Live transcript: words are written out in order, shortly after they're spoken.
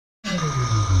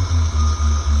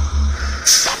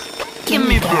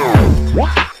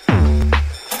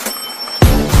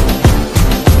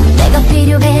내가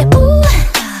필요해.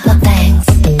 No thanks,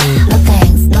 no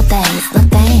thanks, no thanks, no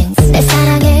thanks. 내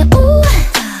사랑해.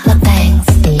 No thanks,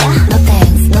 yeah. No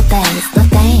thanks, no thanks, no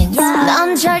thanks.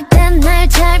 넌 절대 날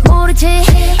잘 모르지.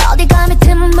 어디 감히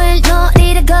틈을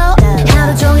노리려고.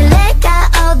 하루 종일 내가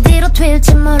어디로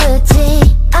튈지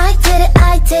모르지. I did it,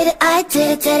 I did it, I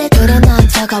did it, did it. 그래 넌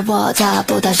차가워져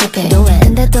보다시피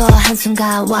근데도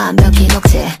한순간 완벽히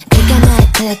녹지. 그게 나의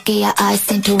특기야. I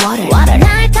sink to water.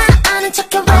 날 다 아는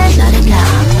척해 왜 나를 나.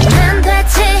 난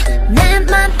되지 내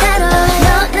맘대로.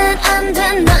 너는 안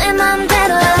돼 너의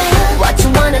맘대로. What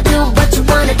you wanna do, what you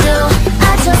wanna do.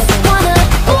 I just wanna.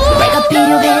 내가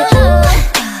필요해.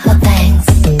 No thanks,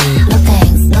 no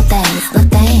thanks, no thanks, no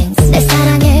thanks. 내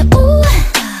사랑해.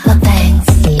 No thanks,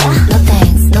 yeah. No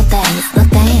thanks, no thanks, no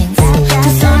thanks. 두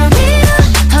손을 밀어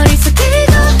허리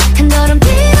숙이고 한 걸음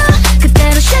뒤로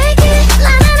그대로 shake it.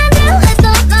 나는 해도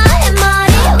너의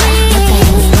머리 위. No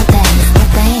thanks, no thanks, no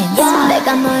thanks. 내가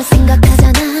널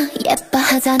생각하잖아.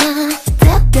 예뻐하잖아.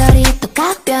 특별히 또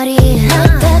각별히 너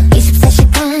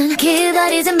 24시간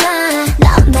기다리지 마.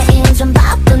 넌 매일 좀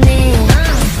바쁘니.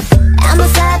 I'm a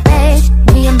savage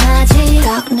위험하지.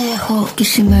 딱 내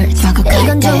호기심을 자극할 때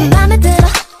이건 좀 맘에 들어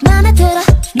맘에 들어.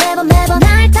 매번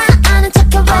날 다 아는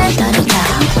척해 왜 나를 가.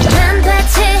 난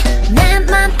되지 내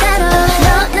맘대로.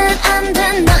 너는 안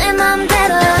돼 너의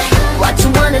맘대로. What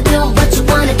you wanna do, what you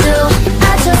wanna do.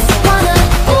 I just wanna.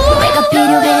 내가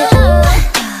필요해.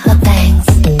 No thanks,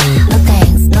 no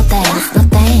thanks, no thanks, no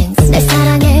thanks. 내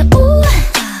사랑해.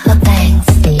 No thanks,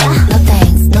 yeah. No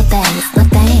thanks, no thanks, no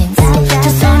thanks. 두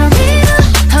손을 밀어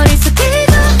허리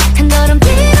숙이고 한 걸음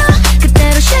뒤로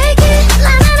그대로 shake it.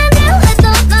 나는 해도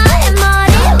너의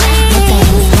머리 위. No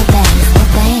thanks, no thanks, no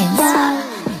thanks.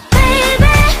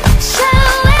 Baby, show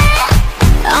it.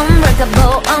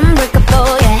 Unbreakable,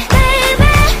 unbreakable, yeah.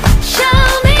 Baby, show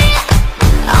me.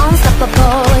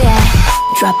 Unstoppable, yeah.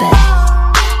 Drop it.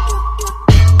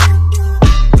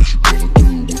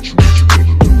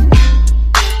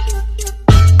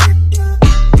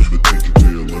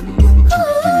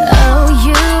 Oh,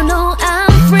 you know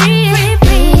I'm free.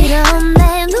 이런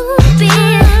내 눈빛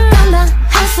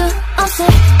감당할 수 없을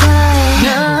거야.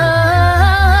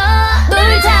 둘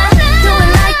다 do it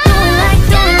like, do it like,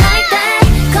 do it like that.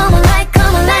 Come on like,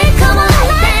 come on like, come on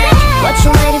like that. What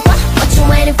you waiting for? What you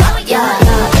waiting for? Yeah,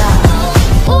 yeah, yeah.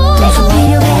 내가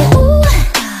필요해.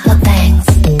 No thanks,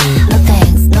 no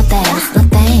thanks, no thanks, no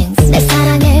thanks. 내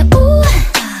사랑해.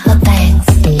 No thanks,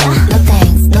 yeah. No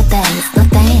thanks, no thanks, no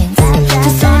thanks. 두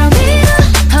손을 밀어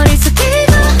허리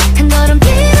숙이고 한 걸음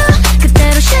뒤로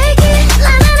그대로 shake it.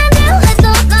 나는 해도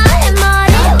너의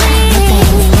머리 위. No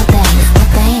thanks, no thanks, no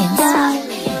thanks.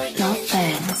 No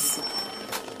thanks.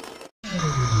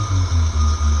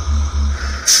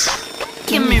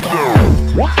 Give me that.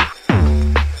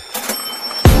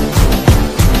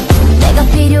 내가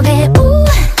필요해.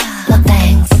 No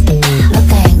thanks, no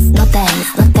thanks, no thanks,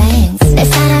 no thanks. 내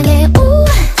사랑해.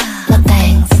 No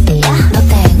thanks, yeah. No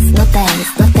thanks, no thanks,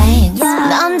 no thanks.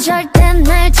 넌 절대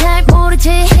날 잘 모르지.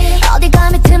 어디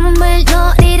감히 틈을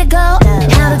노리려고.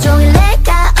 하루 종일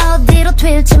내가 어디로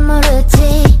튈지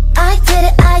모르지. I did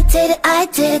it, I did it, I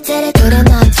did it, did it. 그래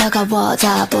넌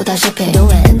차가워져 보다시피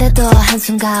근데도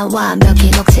한순간 완벽히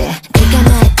녹지. 그게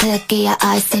나의 특기야.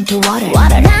 I sink to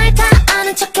water. 날 다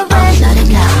아는 척해 왜 나를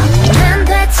나. 난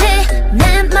되지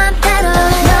내 맘대로.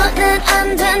 너는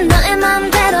안 돼 너의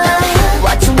맘대로.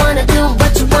 What you wanna do,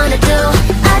 what you wanna do.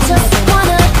 I just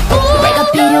wanna.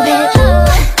 내가 필요해.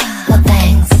 No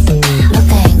thanks, no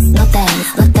thanks, no thanks,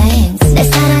 no thanks. 내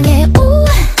사랑해.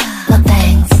 No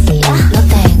thanks, yeah. No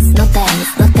thanks, no thanks,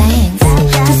 no thanks.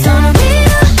 두 손을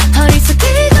밀어 허리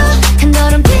숙이고 한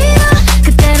걸음 뒤로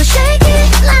그대로 shake it.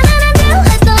 나는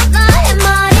해도 너의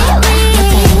머리 위. No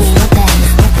thanks, no thanks,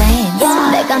 no thanks.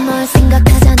 내가 널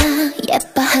생각하잖아.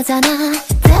 예뻐하잖아.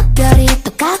 특별히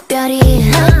또 각별히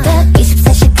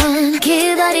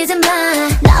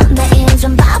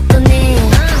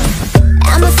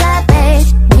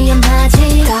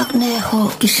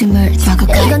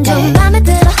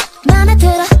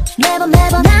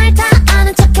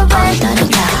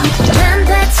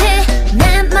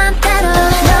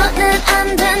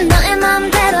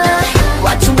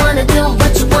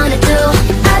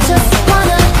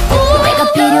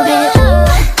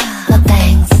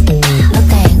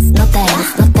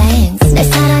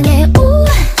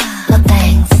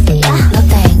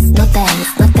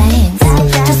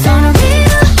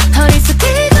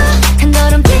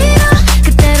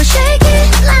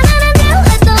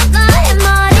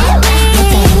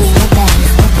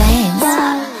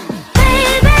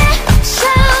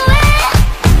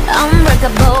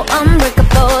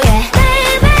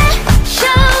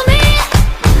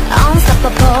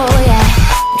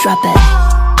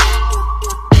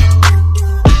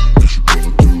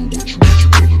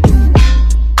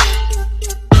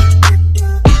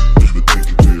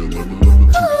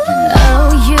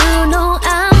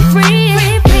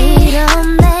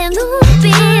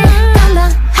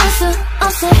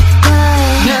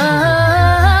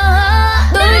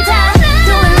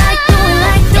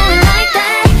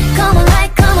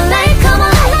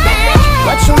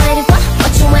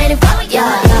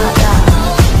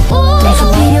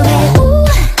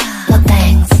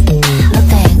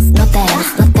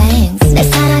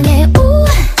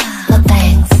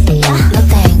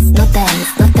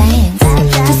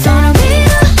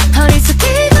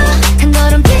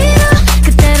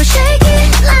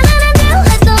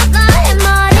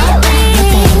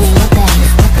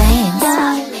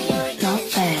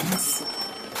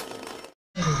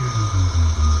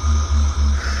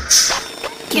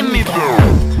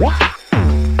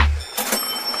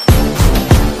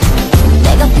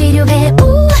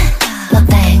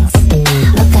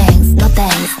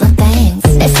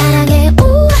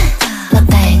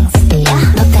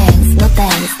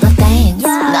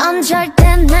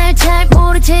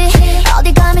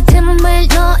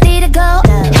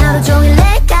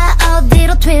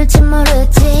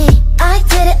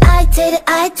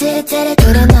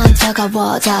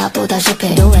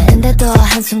잡아보다시피 근데도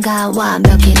한순간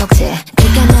완벽히 녹지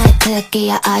그게 나의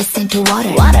특기야 I sink to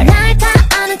water 날 다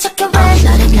아는 척해 왜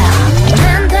너는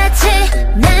안 되지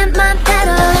내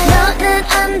맘대로 너는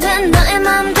안 돼 너의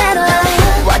맘대로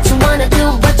What you wanna do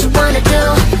what you wanna do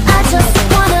I just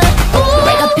wanna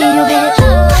내가 필요해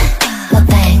No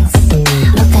thanks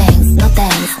No thanks No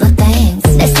thanks No thanks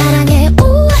내 사랑해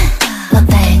No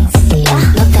thanks Yeah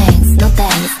No thanks No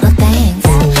thanks No thanks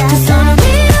두 손을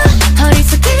위로 허리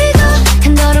숙이고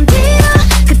한 걸음 뒤로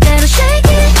그대로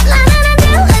shake it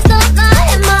라라라라 해도 너의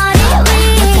머리 위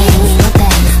No thanks No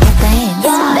thanks No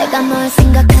thanks 내가 널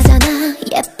생각하잖아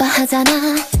예뻐하잖아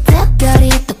특별히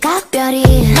또 각별히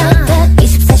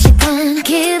 24시간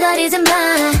기다리지 마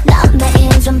넌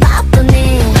매일 좀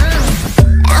바쁘니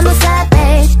I'm a sad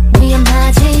babe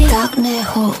위험하지 딱 내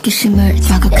호기심을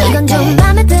자극할 때 이건 좀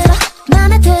맘에 들어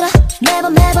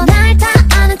매번 날 다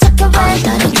아는 척해 왜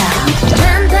너는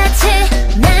안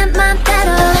되지 내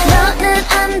맘대로 너는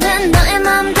안 돼 너의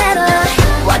맘대로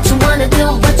What you wanna do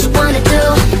what you wanna do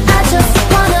I just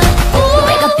wanna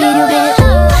내가 필요해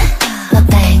No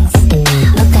thanks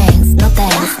No thanks No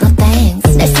thanks No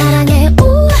thanks 내 사랑해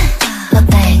No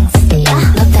thanks Yeah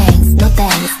No thanks No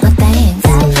thanks No thanks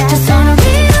두 손을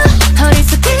위로 허리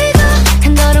숙이고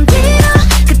한 걸음 뒤로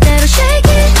그대로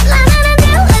shake it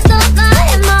라라라라 해도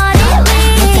너의 머리 위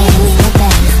No thanks No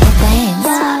thanks No thanks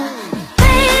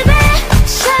Baby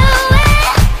show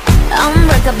it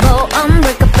Unbreakable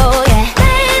unbreakable yeah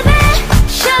Baby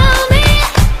show me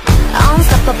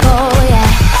Unstoppable yeah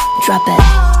Drop it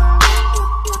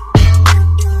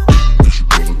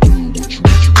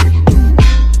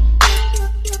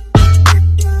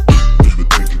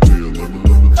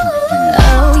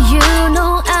Oh, you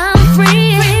know I'm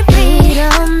free.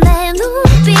 Freedom 내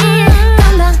눈빛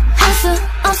감당할 수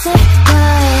없을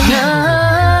거야.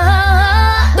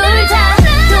 놀자,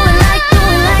 do it like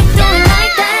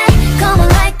that. Come on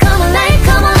like that.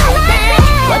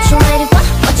 What you waiting for?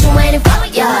 What you waiting for?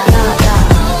 Yeah.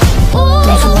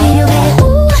 내가 필요해.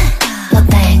 No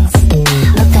thanks,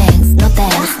 no thanks, no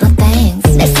thanks, no thanks.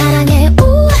 내 사랑해.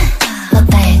 No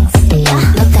thanks, yeah.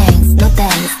 No thanks, no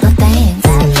thanks, no thanks.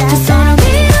 두 손을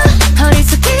위로 허리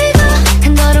숙이고 한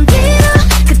걸음 뒤로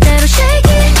그대로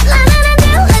shake it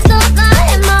라라라라 해도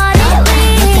너의 머리 위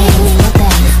No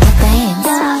thanks, no thanks,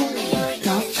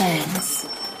 no thanks.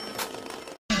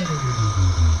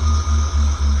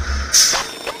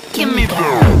 Give me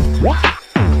that.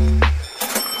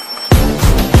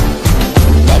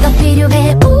 내가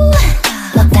필요해. No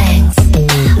thanks,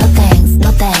 no thanks,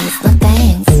 no thanks, no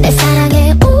thanks. 내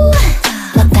사랑해.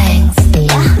 No thanks,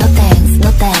 yeah. No thanks,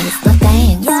 no thanks, no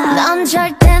thanks. 넌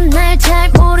절대 날 잘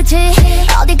모르지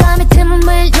어디 감히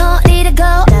틈을 노리려고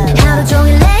하루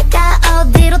종일 내가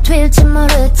어디로 튈지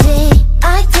모르지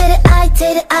I did it, I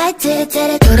did it, I did it,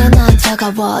 did it. 그래 넌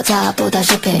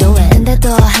차가워져보다시피 근데도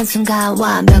한순간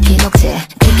완벽히 녹지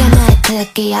그게 나의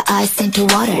특기야 I sink to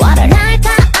water 날 다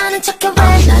아는 척해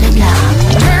왜 너는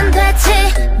안 되지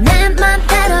내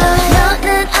맘대로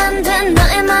너는 안 돼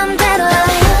너의 맘대로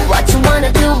What you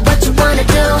wanna do what you wanna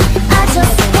do I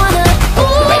just wanna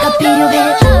내가 필요해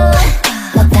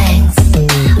No thanks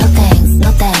No thanks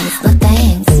No thanks No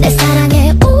thanks 내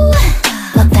사랑해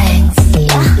No thanks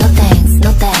Yeah No thanks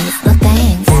No thanks No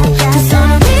thanks 두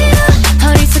손을 위로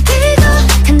허리 숙이고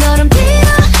한 걸음 뒤로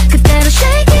그대로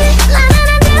shake it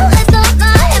라라라라 해도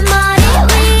너의 머리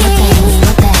위 No thanks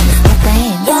No thanks No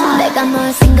thanks 내가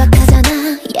널 생각하잖아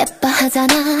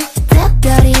예뻐하잖아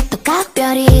특별히 또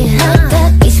각별히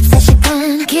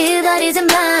 24시간 기다리지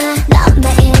마 넌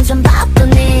매일 좀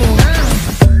바쁘니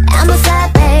I'm a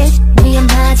sad babe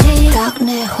위험하지 딱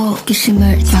내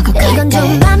호기심을 자극할 때 이건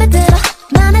좀 맘에 들어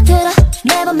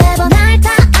매번 날 다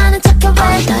아는 척해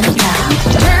왜 너는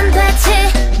안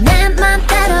되지 내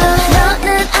맘대로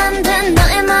너는 안 돼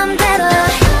너의 맘대로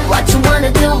What you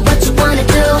wanna do what you wanna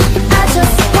do I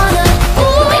just wanna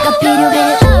내가 필요해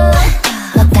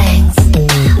No thanks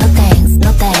No thanks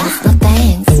No thanks No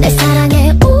thanks 내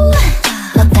사랑해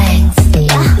No thanks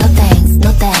Yeah No thanks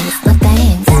No thanks No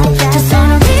thanks 두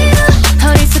손을 위로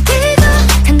허리 숙이고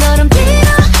한 걸음 뒤로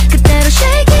그대로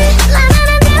shake it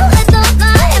라라라라 해도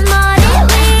너의 머리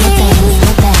위 No thanks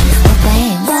No thanks No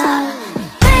thanks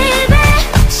Baby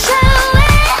show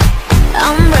it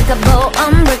Unbreakable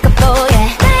unbreakable yeah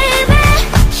Baby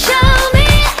show me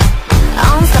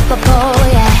Unstoppable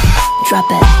yeah Drop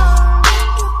it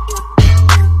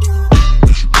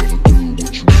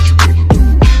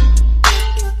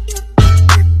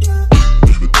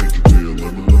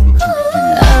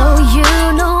Oh, you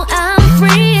know I'm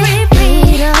free.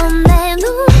 Freedom 내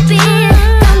눈빛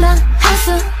감당할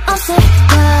수 없을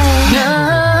거야.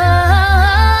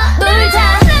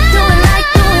 놀자.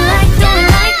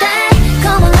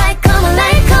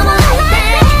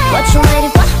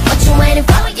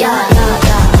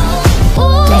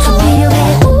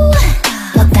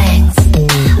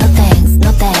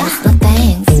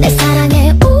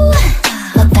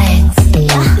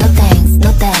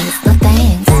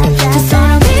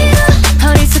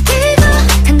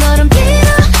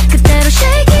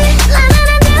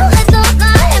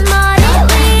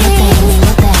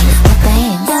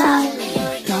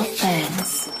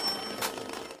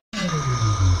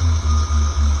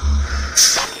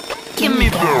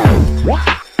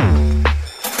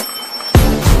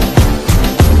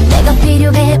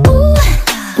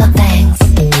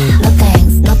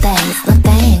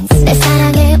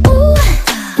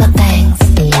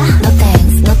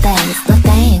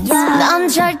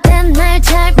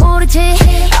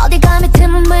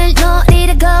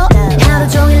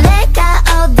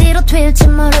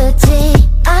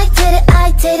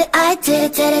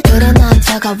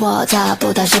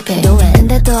 찾아보다시피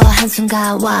근데도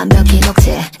한순간 완벽히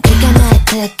녹지 그게 나의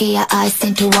특기야 Ice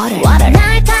into water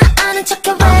날 다 아는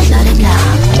척해 왜 너는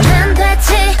안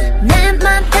되지 내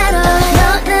맘대로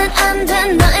너는 안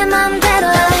돼 너의 맘대로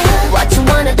What you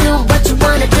wanna do what you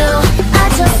wanna do I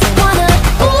just wanna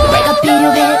내가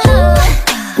필요해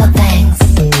No thanks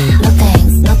No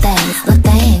thanks No thanks No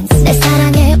thanks 내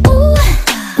사랑해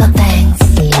No thanks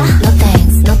yeah. No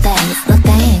thanks No thanks No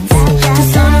thanks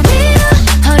두 손을 위로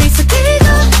허리 숙이고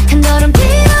한 걸음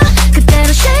뒤로 그대로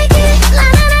shake it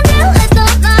라라라라 해도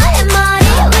너의 머리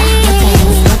위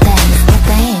No thanks No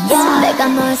thanks yeah. 내가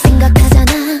널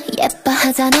생각하잖아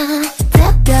예뻐하잖아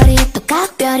특별히 또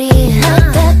각별히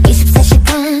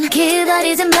 24시간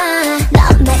기다리지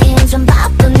마넌 매일 좀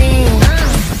바쁘니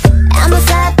I'm a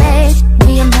side babe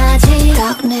위험하지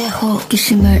딱 내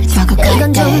호기심을 자극할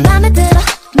이건 좀 맘에 들어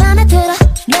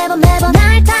매번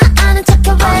날 다 아는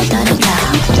척해 왜 너는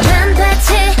안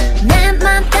되지 내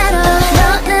맘대로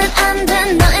너는 안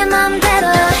돼 너의 맘대로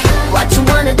What you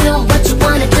wanna do what you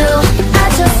wanna do I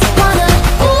just wanna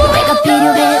내가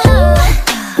필요해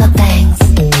No thanks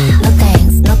No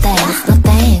thanks No thanks No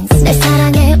thanks 내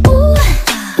사랑해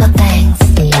No thanks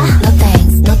yeah. No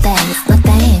thanks No thanks No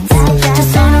thanks 두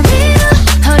손을 위로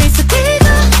허리 숙이고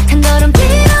한 걸음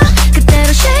뒤로 그대로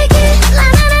shake it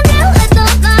라라라라 해도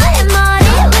너의 머리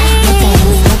위 No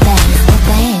thanks No thanks No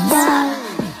thanks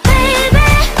Baby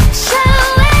show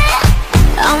it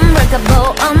Unbreakable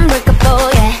unbreakable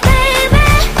yeah Baby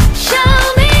show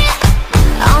me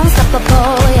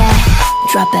unstoppable yeah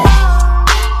Drop it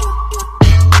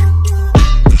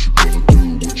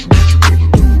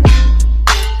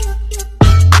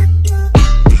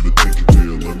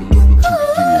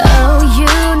Oh,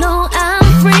 you know I'm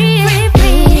free.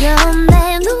 Freedom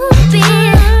내 눈빛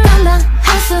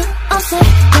감당할 수 없을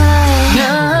거야.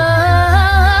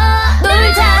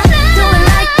 둘 다 do it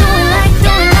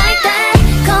like that.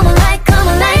 Come on like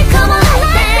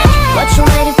that. What you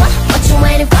waiting for? What you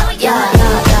waiting for? Yeah.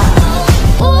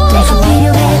 내가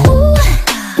필요해.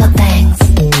 No thanks,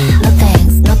 no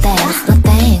thanks, no thanks, no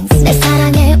thanks. 내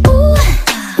사랑해.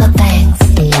 No thanks,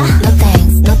 yeah. No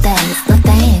thanks, no thanks, no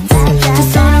thanks. 두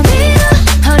손을 위로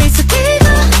허리 숙이고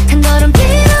한 걸음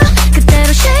뒤로 그대로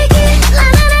shake it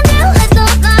라라라라 해도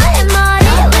너의 머리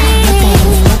위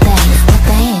No thanks,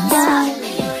 no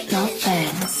thanks, no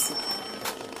thanks.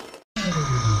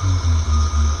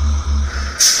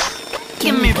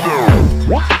 Give me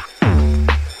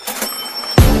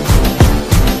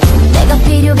내가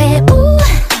필요해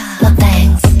No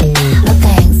thanks, no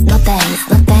thanks, no thanks,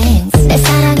 no thanks. 내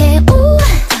사랑해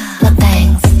No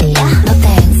thanks, yeah. No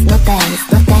thanks, no thanks,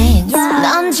 no thanks.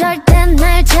 넌 절대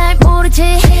날 잘 모르지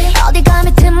어디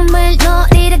감히 틈을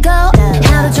노리려고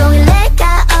하루 종일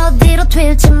내가 어디로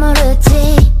튈지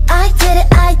모르지 I did it,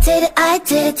 I did it, I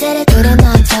did it, did it. 그래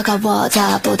넌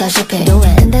차가워져 보다시피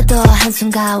근데도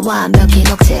한순간 완벽히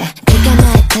녹지 그게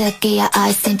나의 특기야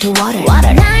Ice into water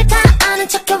날 다 아는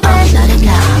척해 왜 너는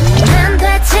안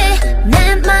되지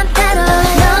내 맘대로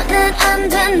너는 안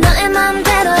돼 너의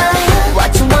맘대로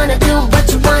What you wanna do what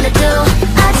you wanna do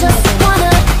I just wanna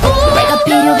내가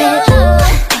필요해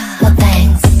No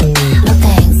thanks No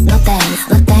thanks No thanks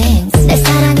No thanks 내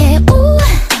사랑해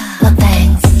No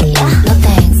thanks yeah. No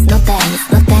thanks No thanks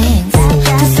No thanks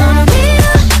두 손을 위로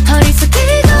허리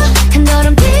숙이고 한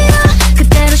걸음 뒤로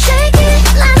그대로 shake it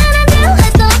라라라라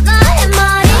해도 너의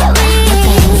머리 위 No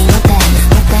thanks No thanks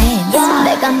No thanks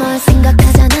내가 널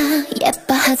생각하잖아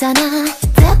예뻐하잖아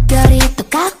특별히 또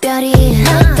각별히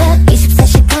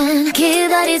 24시간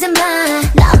기다리지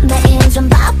마넌 매일 좀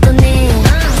바쁘니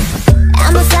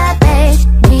I'm a side babe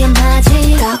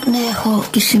위험하지 딱 내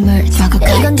호기심을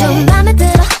자극할 이건 좀 맘에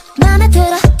들어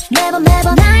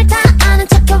매번 날 다 아는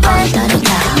척해 왜 너는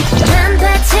안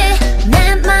되지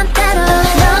내 맘대로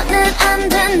너는 안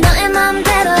돼 너의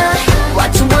맘대로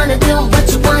What you wanna do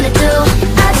what you wanna do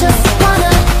I just wanna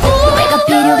내가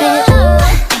필요해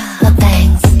No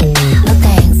thanks No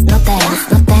thanks No thanks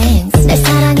No thanks 내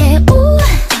사랑해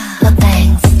No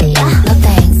thanks yeah. No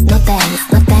thanks No thanks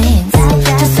No thanks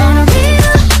두 손을 위로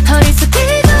허리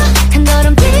숙이고 한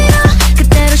걸음 뒤로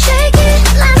그대로 shake it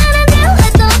라라라라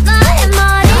해도 너의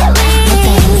머리 위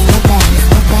No thanks No thanks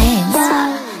No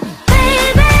thanks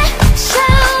Baby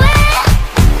show it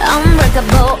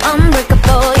Unbreakable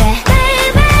unbreakable yeah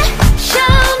Baby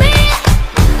show me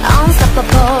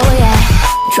unstoppable yeah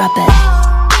Drop it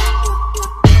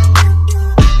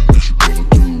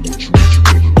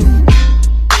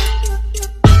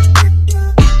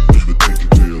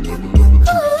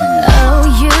Oh,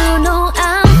 you know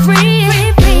I'm free.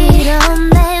 Freedom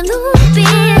내 눈빛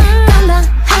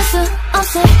감당할 수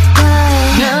없을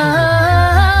거야.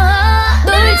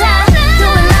 둘 다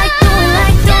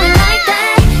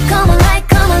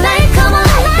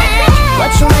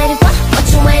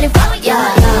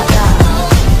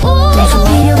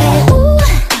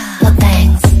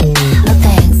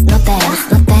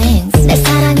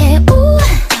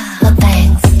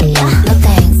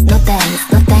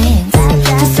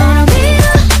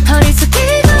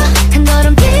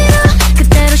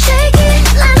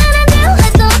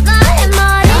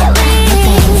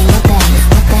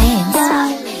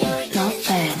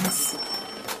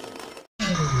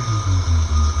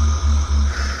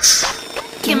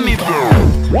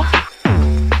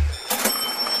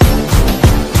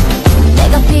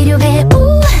필요해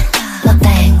ooh, no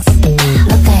thanks,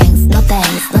 no thanks, no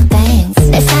thanks, no thanks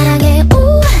내 사랑해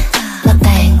ooh, no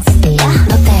thanks, yeah,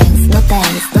 no thanks, no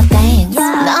thanks, no thanks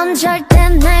넌 절대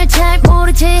날 잘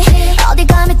모르지 어디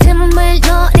감히 틈을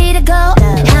노리려고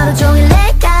하루 종일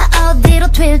내가 어디로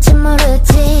튈지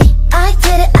모르지 I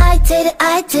did it, I did it,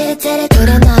 I did it, did it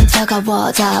그래 넌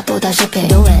차가워져 보다시피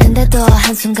근데도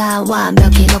한순간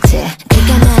완벽히 녹지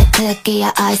그게 나의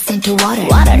특기야 I sink to water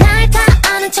날 다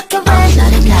아는 척해 왜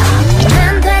나를 놔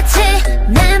난 되지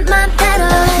내 맘대로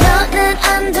너는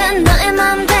안 돼 너의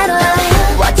맘대로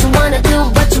What you wanna do,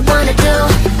 what you wanna do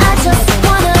I just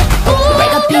wanna ooh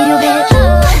내가 필요해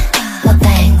ooh No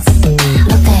thanks,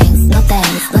 no thanks, no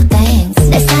thanks, no thanks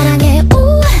내 사랑해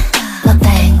ooh No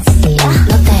thanks, yeah,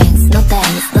 no thanks, no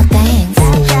thanks, no thanks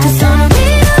두 손을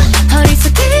위로 허리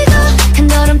숙이고 큰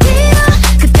걸음 뒤로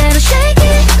그대로 shake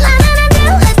it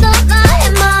라라라라 해도 너의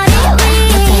머리 위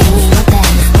No thanks, no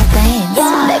thanks, no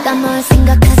thanks 내가 널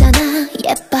생각하잖아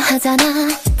예뻐하잖아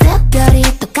특별히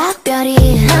또 각별히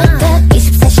딱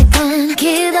 24시간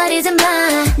기다리지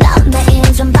마넌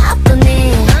매일 좀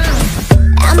바쁘니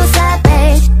I'm a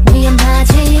savage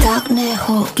위험하지 딱 내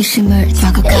호기심을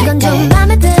자극할 때 이건 좀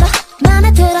맘에 들어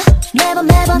매번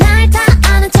날 다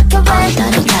아는 척해 왜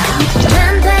나를 놔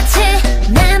난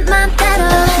되지 내 맘대로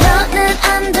너는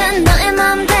안 돼 너의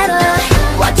맘대로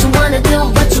What you wanna do,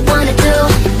 what you wanna do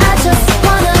I just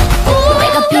wanna ooh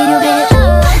내가 필요해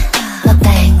ooh No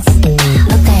thanks,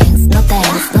 no thanks, no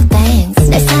thanks, no thanks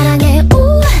내 사랑해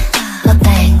ooh No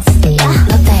thanks, yeah,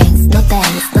 no thanks, no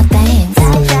thanks, no thanks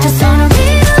두 손을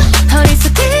위로 허리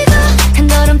숙이고 큰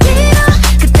걸음 뒤로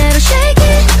그대로 shake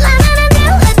it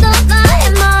라라라라 해도 너의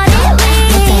머리 위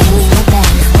No thanks, no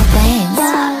thanks, no thanks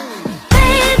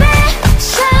Baby,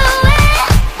 show it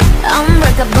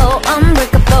Unbreakable,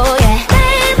 unbreakable, yeah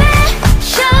Baby,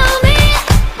 show me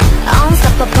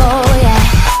Unstoppable, yeah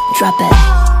Drop it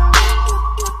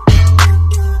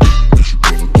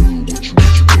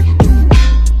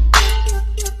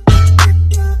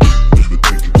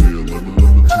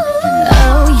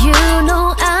Oh, you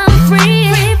know I'm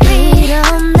free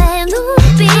freedom 내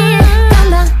눈빛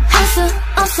감당할 수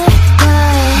없을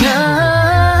거야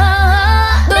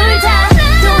둘 다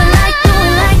do it like, do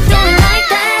it like, do it like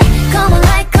that Come on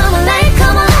like, come on like,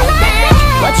 come on like that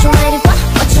What you waiting for,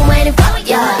 what you waiting for,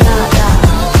 yeah, yeah, yeah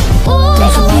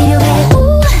내가 필요해,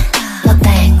 ooh No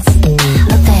thanks,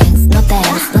 no thanks, no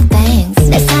thanks, no thanks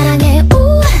내 사랑해,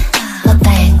 ooh No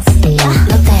thanks, yeah,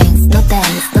 no thanks, no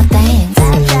thanks, no thanks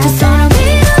두 손을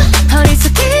위로 허리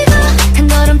숙이고 큰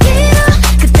걸음 뒤로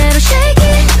그대로 shake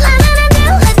it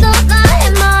라라라라 해도 너의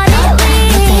머리 위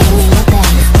No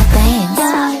thanks, no thanks,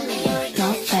 no thanks, no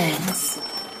thanks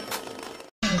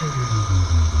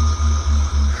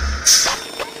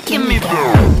Give me that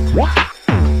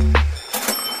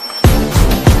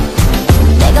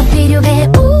내가 필요해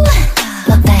ooh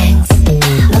No thanks,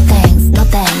 no thanks, no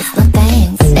thanks, no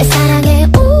thanks 내 사랑해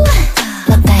ooh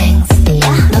No thanks,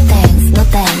 yeah, no thanks, no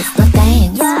thanks, no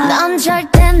thanks 넌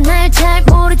절대 날 잘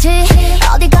모르지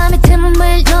어디 감히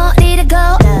틈을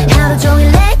노리려고 하루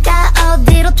종일 내가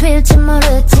어디로 튈지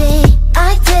모르지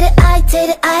I did it, I did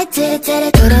it, I did it, did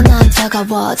it 그래 넌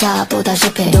차가워져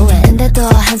보다시피 근데도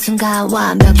한순간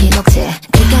완벽히 녹지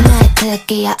그게 나의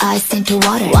특기야 I sink to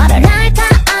water 날 다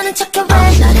아는 척해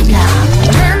왜 나를 놔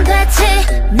난 되지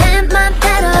내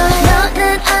맘대로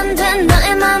너는 안 돼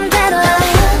너의 맘대로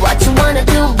What you wanna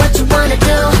do, what you wanna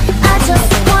do I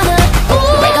just wanna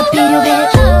ooh 내가 필요해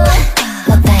ooh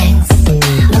No thanks,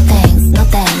 no thanks, no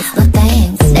thanks, no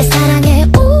thanks 내 사랑해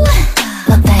ooh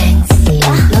No thanks,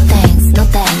 yeah, no thanks, no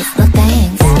thanks, no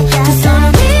thanks 두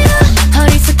손을 위로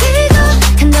허리 숙이고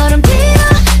큰 걸음 뒤로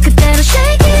그대로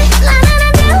shake it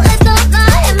라라라라 해도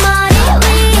너의 머리 위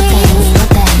No thanks, no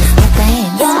thanks, no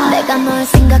thanks 내가 널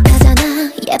생각하잖아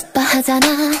예뻐하잖아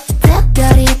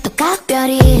특별히 또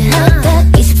각별히 딱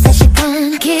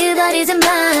 24시간 기다리지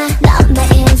마넌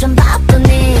매일 좀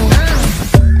바쁘니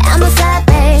I'm a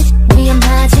savage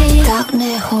위험하지 딱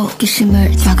내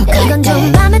호기심을 자극할 때 이건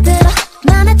좀 맘에 들어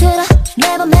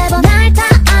매번 날 다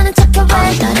아는 척해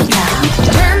왜 나를 놔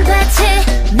난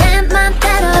되지 내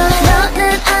맘대로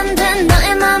너는 안 돼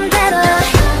너의 맘대로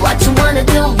What you wanna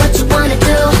do, what you wanna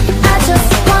do I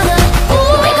just wanna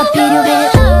ooh 내가 필요해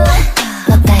ooh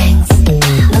No thanks,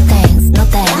 no thanks, no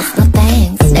thanks, no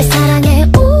thanks 내 사랑해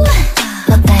ooh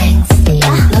No thanks,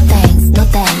 yeah, no thanks, no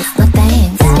thanks, no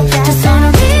thanks 두 손을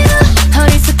위로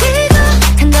허리 숙이고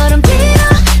큰 걸음 뒤로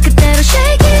그대로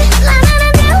shake it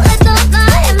라라라라 해도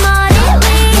너의 머리 위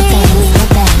No thanks, no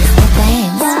thanks, no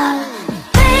thanks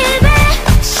Baby,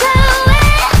 show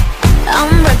it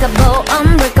Unbreakable,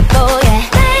 unbreakable, yeah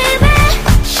Baby,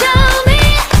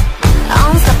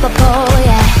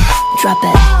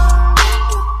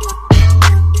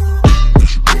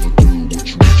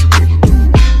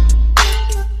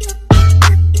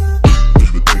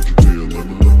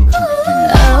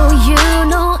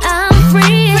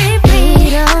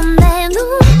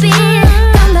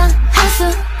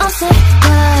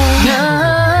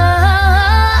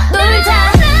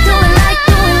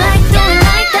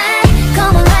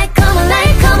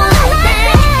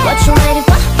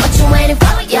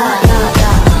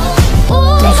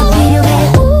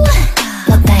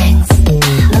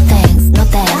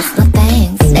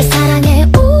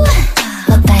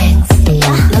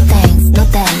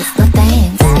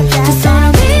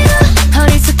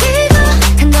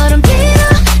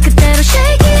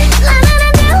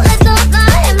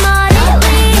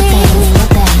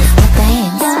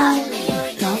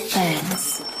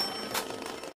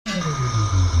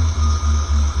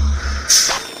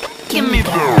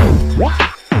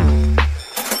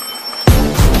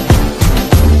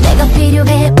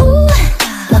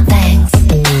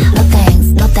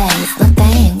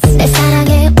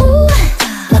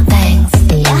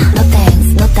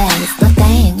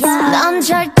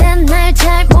 날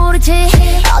잘 모르지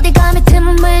어디 가면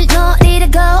틈을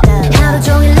노리려고 하루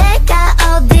종일 내가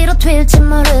어디로 튈지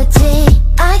모르지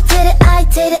I did it, I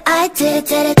did it, I did it,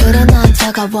 did it. 그래 넌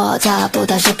차가워져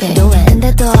보다시피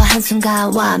근데도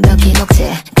한순간 완벽히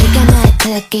녹지 그게 나의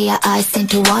특기야 I sink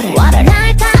to water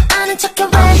날 다 아는 척해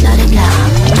왜 너는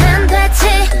안 되지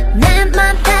내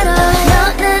맘대로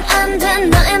너는 안 돼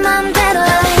너의 맘대로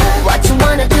What you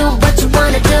wanna do, what you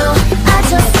wanna do I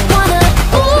just wanna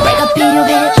내가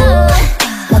필요해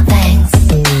No thanks,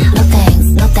 no thanks,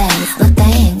 no thanks, no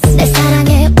thanks 내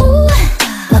사랑해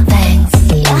No thanks,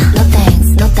 no thanks,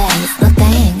 no thanks, no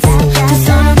thanks 두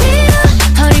손을 위로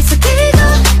허리 숙이고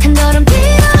한 걸음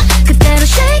뒤로 그대로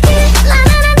shake it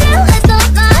라라라라 해도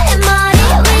너의 머리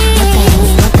위 No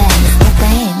thanks, no thanks, no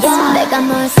thanks 내가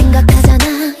뭘 생각하잖아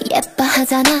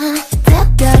예뻐하잖아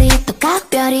특별히 또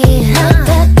각별히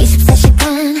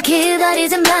 24시간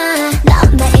기다리지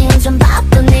마넌 매일 좀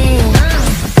바쁘니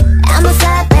I'm a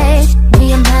sad babe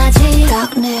위험하지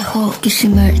딱 내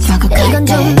호기심을 자극할 때 이건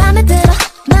좀 맘에 들어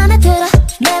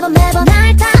매번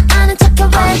날 다 아는 척해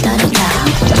왜 너는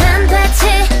안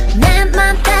되지 내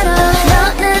맘대로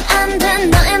너는 안 돼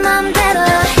너의 맘대로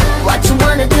What you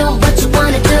wanna do, what you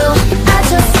wanna do I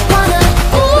just wanna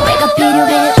내가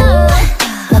필요해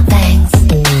No thanks,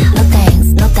 no thanks,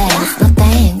 no thanks, no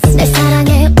thanks 내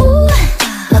사랑해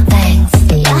No thanks,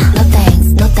 no thanks,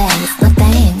 no thanks, no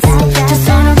thanks 두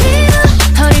손을 위로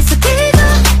허리 숙이고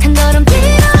한 걸음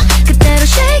뒤로 그대로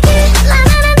shake it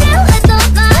라라라라 해도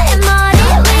너의 머리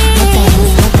위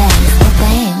No thanks, no thanks, no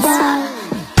thanks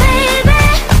Baby,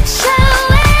 show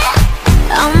it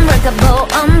Unbreakable,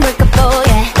 unbreakable,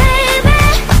 yeah Baby,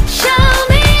 show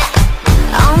me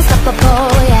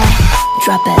Unstoppable, yeah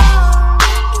Drop it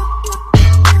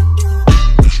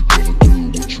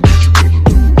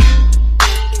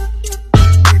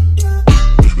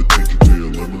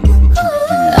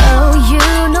Oh, you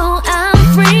know I'm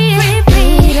free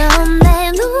이런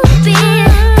내 눈빛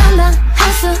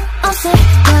감당할 수 없을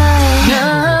거야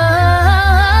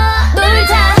우리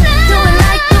다 do it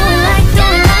like, do it like, do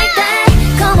it like that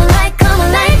Come on like, come on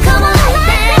like, come on like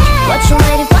that What you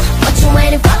waiting for, what you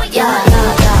waiting for, yeah, yeah,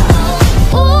 yeah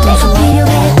내가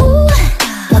필요해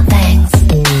No thanks,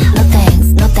 no thanks,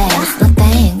 no thanks, no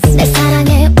thanks 내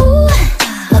사랑해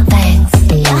No thanks,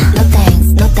 no thanks,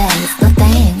 no thanks, no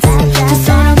thanks 두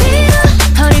손을 위로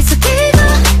허리 숙이고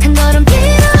한 걸음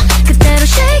뒤로 그대로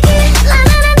shake it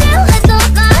라라라라 해도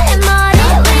너의 머리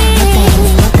위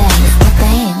No thanks, no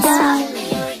thanks, no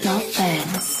thanks, no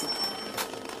thanks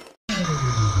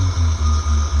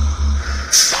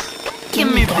Give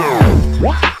me that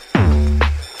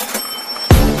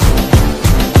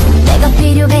내가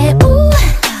필요해 No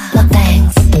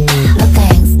thanks, no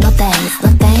thanks, no thanks,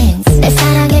 no thanks 내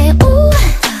사랑해 No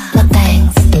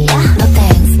thanks, no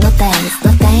thanks, no thanks,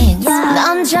 no thanks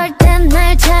넌 절대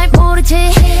날 잘 모르지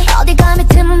어디 가면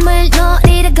틈을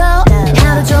노리려고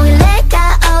하루 종일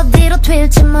내가 어디로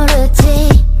튈지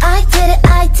모르지 I did it,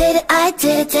 I did it, I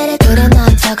did it, did it 그래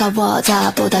넌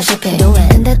차가워져 보다시피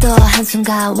근데도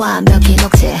한순간 완벽히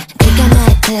녹지 그게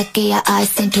나의 특기야 I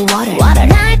sink to water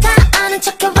날 다 아는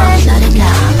척해 왜 너는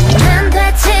안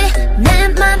되지 내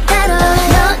맘대로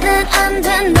너는 안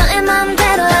돼 너의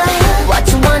맘대로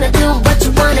What you wanna do, what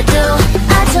you wanna do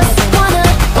I just wanna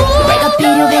내가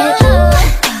필요해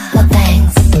No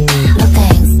thanks, no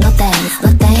thanks, no thanks, no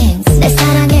thanks 내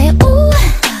사랑해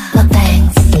No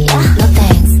thanks, no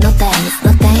thanks, no thanks,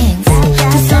 no thanks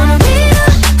두 손을 위로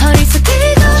허리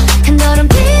숙이고 한 걸음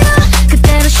뒤로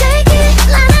그대로 shake it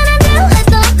라라라라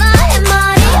해도 너의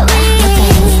머리 위 No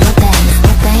thanks, no thanks,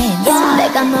 no thanks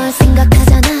내가 뭘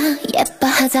생각하잖아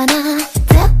예뻐하잖아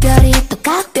특별히 또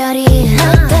각별히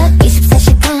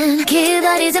 24시간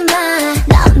기다리지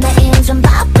마넌 매일 좀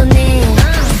바쁘니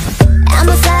I'm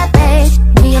a sad babe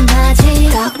위험하지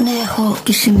딱 내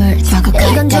호기심을 자극할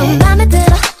때 이건 좀 맘에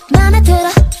들어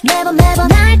매번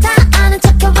날 다 아는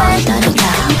척해 왜 너는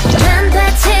안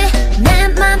되지 내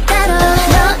맘대로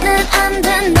너는 안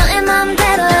돼 너의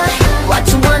맘대로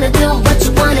What you wanna do, what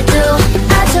you wanna do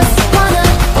I just wanna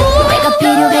내가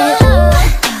필요해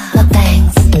No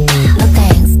thanks, no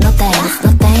thanks, no thanks, no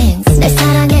thanks 내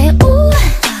사랑해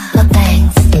No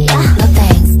thanks, no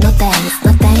thanks, no thanks,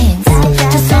 no thanks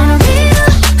두 손을 위로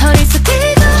허리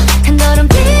숙이고 한 걸음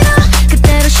뒤로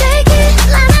그대로 shake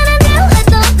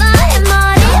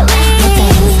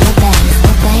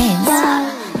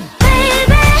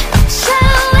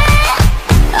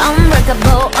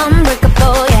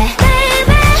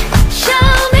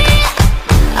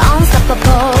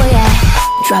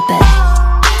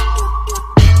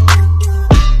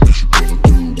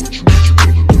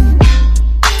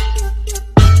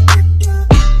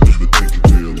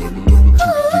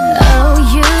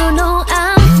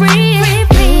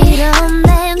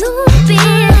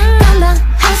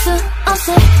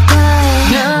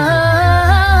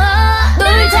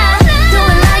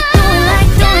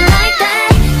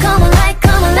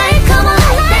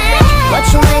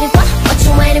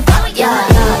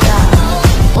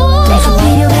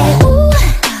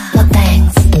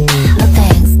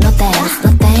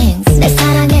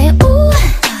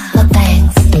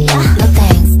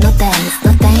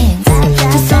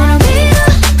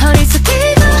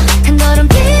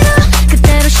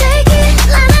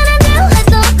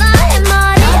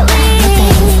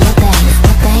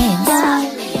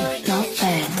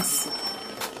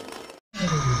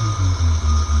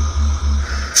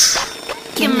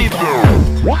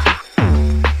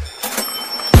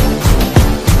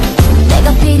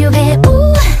내가 필요해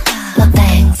ooh no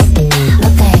thanks no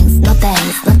thanks no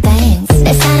thanks no thanks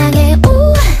내 사랑해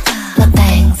ooh no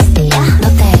thanks yeah no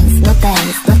thanks no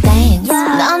thanks no thanks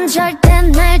넌 절대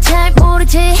날 잘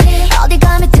모르지 어디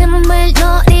감히 틈을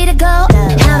노리려고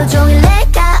하루 종일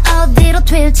내가 어디로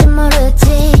튈지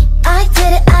모르지 I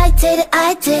did it I did it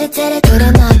I did it did it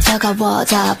그래 넌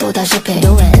차가워져 보다시피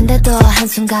근데도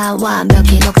한순간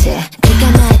완벽히 녹지 그게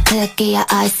나의 특기야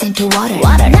Ice into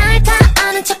water 날 다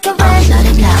아는 척해 왜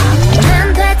너는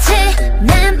안 되지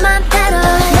내 맘대로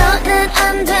너는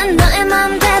안 돼 너의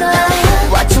맘대로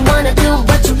What you wanna do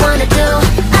what you wanna do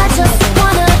I just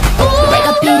wanna ooh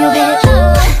내가 필요해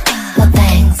ooh no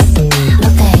thanks no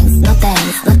thanks no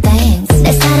thanks no thanks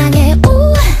내 사랑해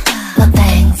ooh no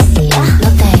thanks yeah no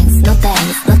thanks no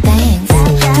thanks no thanks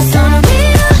두 손을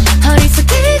위로 허리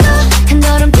숙이고 한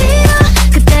걸음 뒤로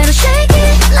그대로 shake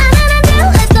it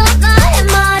나나나나 해도 너의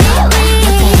머리 위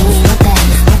no thanks no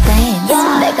thanks no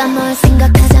thanks 내가 널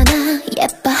생각하잖아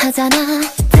예뻐하잖아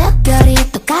특별히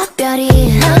또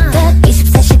각별히 딱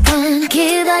 24시간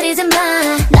기다리지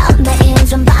마넌 매일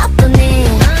좀 바쁘니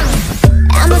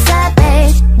I'm a side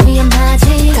babe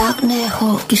위험하지 딱 내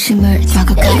호기심을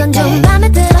자극할 이건 좀 맘에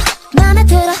들어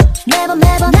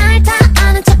매번 날 다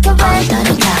아는 척해 왜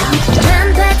너는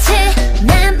안 되지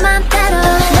내 맘대로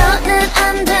너는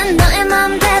안 돼 너의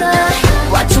맘대로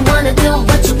What you wanna do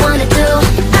what you wanna do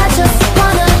I just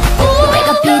wanna ooh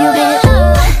내가 필요해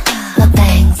ooh no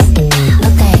thanks no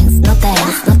thanks no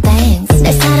thanks no thanks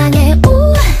내 사랑해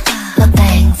ooh no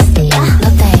thanks yeah no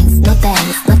thanks no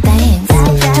thanks no thanks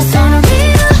두 손을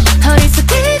위로 허리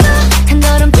숙이고 한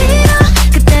걸음 뒤로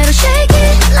그대로 shake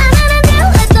it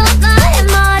나나나나 해도 너의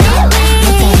머리 위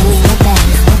no thanks no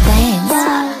thanks no thanks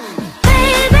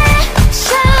baby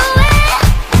show it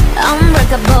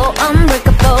unbreakable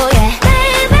unbreakable yeah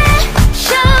baby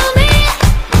show me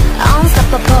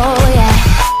unstoppable yeah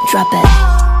drop it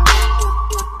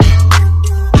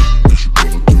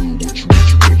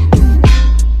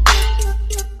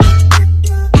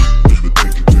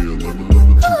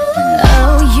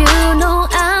Oh, you know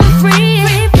I'm free.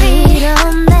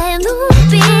 Freedom 내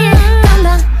눈빛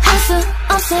감당할 수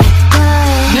없을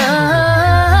거야.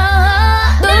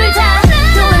 둘 다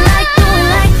do it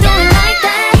like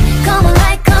that. Come on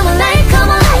like that.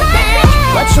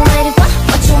 What you waiting for?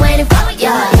 What you waiting for?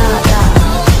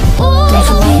 Yeah. 내가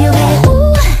필요해.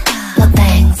 Ooh, no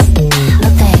thanks, no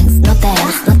thanks, no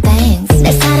thanks, no thanks.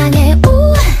 내 사랑해.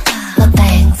 Ooh, no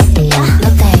thanks, yeah, no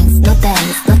thanks, no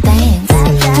thanks, no thanks.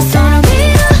 두 손을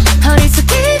위로 허리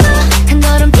숙이고 한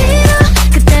걸음 뒤로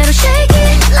그대로 shake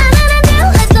it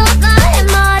나나나나 해도 너의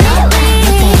머리 위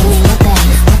No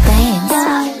thanks, no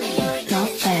thanks, no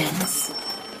thanks.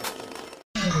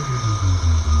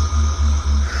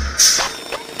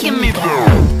 Give me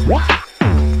that.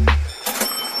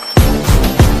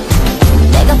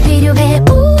 내가 필요해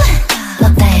ooh no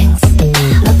thanks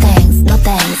no thanks no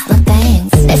thanks no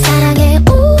thanks 내 사랑해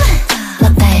ooh no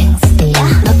thanks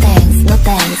yeah no thanks no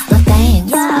thanks no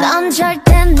thanks 넌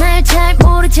절대 날 잘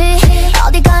모르지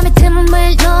어디 감히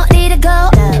틈을 노리려고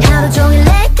하루 종일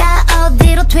내가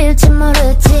어디로 튈지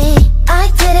모르지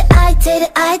I did it I did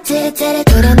it I did it did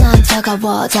it 그래 넌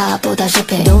차가워져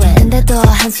보다시피 근데도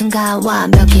한순간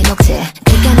완벽히 녹지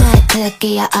그게 나의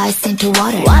특기야 Ice into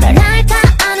water 날 다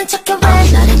아는 척해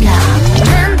왜 너는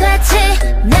안 되지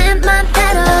내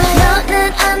맘대로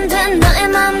너는 안 돼 너의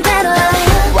맘대로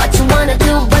What you wanna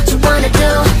do what you wanna do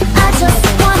I just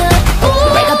wanna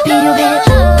ooh 내가 필요해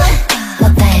ooh no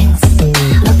thanks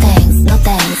no thanks no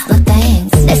thanks no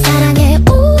thanks 내 사랑해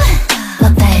ooh no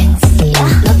thanks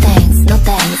yeah no thanks no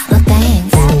thanks no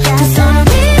thanks 두 손을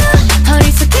위로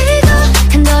허리 숙이고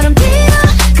한 걸음 뒤로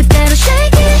그대로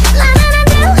shake it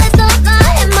나나나나 해도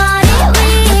너의 머리 위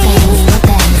No thanks no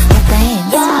thanks no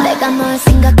thanks 내가 널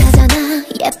생각하잖아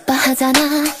예뻐하잖아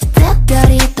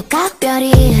특별히 또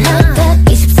각별히 딱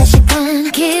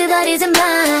 24시간 기다리지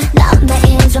마넌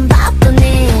매일 좀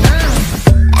바쁘니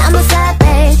I'm a side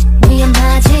babe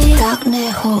위험하지 딱 내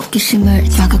호기심을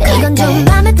자극할 이건 좀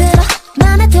맘에 들어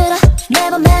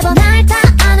매번 날 다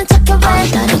아는 척해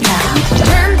왜 너는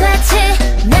안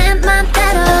되지 내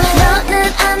맘대로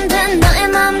너는 안 돼 너의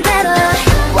맘대로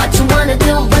What you wanna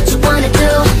do what you wanna do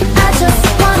I just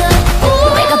wanna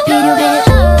ooh 내가 필요해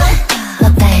ooh no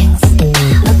thanks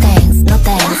no thanks no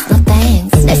thanks no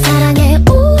thanks 내 사랑해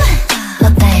ooh no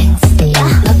thanks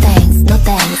yeah no thanks no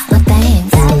thanks no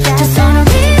thanks 두 손을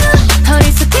위로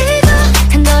허리 숙이고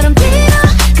한 걸음 뒤로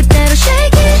그대로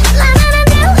shake it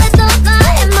나나나나 해도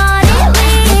너의 머리 위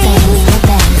No thanks no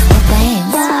thanks no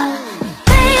thanks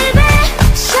baby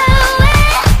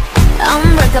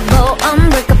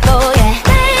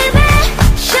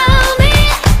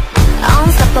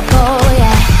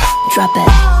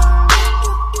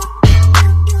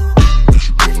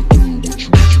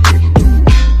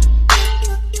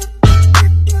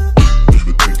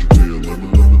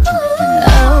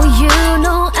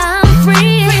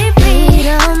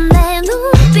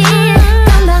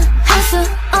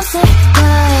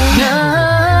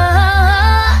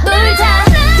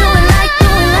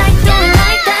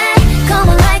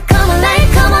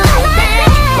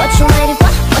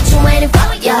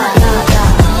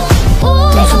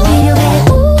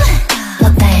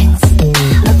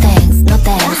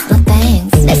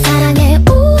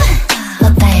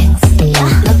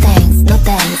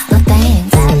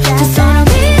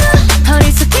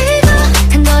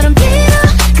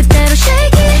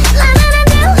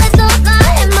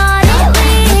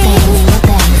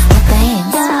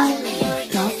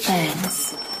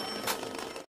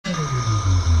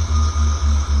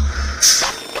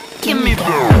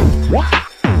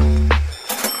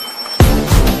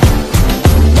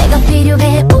내가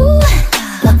필요해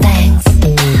No thanks,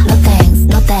 no thanks,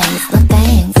 no thanks, no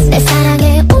thanks 내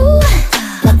사랑해 No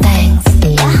thanks,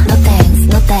 yeah, no thanks,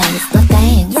 no thanks, no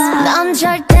thanks 넌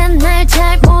절대 날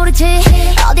잘 모르지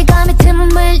어디 감히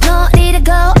틈을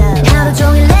노리려고 하루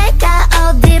종일 내가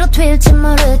어디로 튈지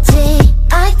모르지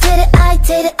I did it, I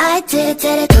did it, I did it,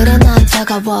 did it 그래 난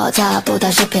차가워 다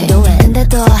보다시피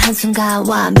근데도 한순간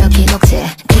완벽히 녹지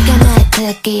네가 날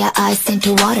특기야 ice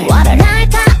into water 날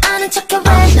다 아는 척해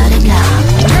왜 나를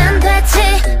안 되지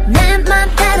내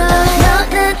맘대로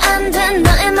너는 안 돼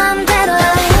너의 맘대로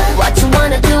What you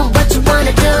wanna do, what you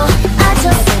wanna do I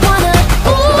just wanna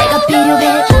내가 필요해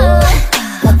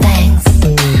No thanks,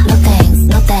 no thanks,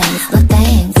 no thanks, no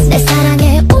thanks 내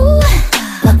사랑해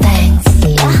No thanks,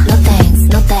 yeah, no thanks,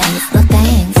 no thanks, no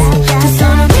thanks 두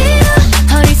손을 밀어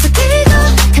허리 숙이고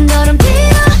한 걸음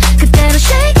뒤로 그대로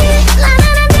shake it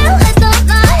라라라라 해도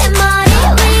너의 머리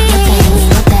위 No thanks,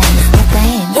 no thanks, no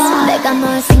thanks 내가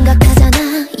널 생각하잖아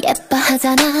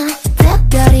예뻐하잖아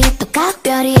특별히 또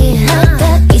각별히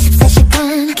넌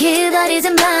 24시간 기다리지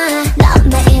마넌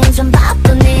매일 좀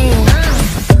바쁘니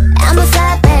I'm a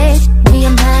savage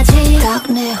위험하지 딱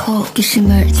내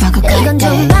호기심을 자극할 이건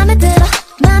좀 맘에 들어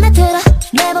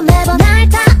매번 날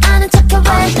다 아는 척해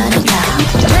왜 나를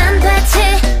안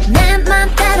되지 내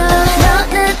맘대로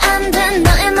너는 안 돼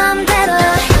너의 맘대로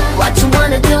What you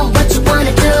wanna do, what you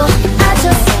wanna do I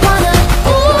just wanna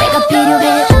내가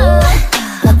필요해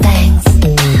No thanks,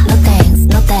 no thanks,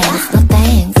 no thanks, no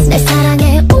thanks 내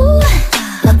사랑해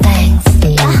No thanks,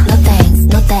 yeah, no thanks,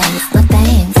 no thanks, no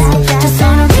thanks 두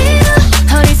손을 밀어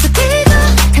허리 숙이고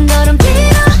한 걸음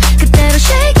뒤로 그대로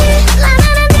shake it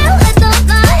라라라라 해도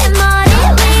너의 머리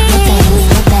위 No thanks,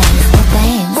 no thanks, no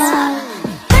thanks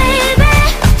Baby,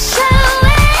 show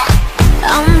it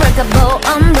Unbreakable,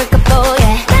 unbreakable,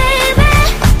 yeah Baby,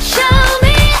 show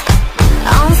me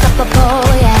Unstoppable,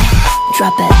 yeah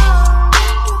Drop it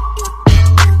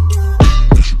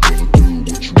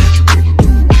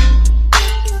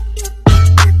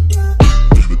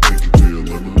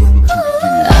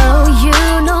Oh, you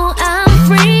know I'm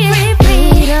free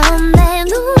이런 내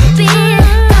눈빛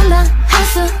감당할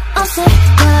수 없을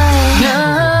거야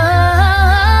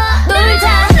둘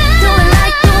다 do it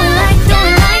like, do it like, do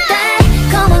it like that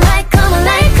Come on like, come on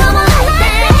like, come on like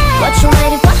that What you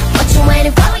waiting for, what you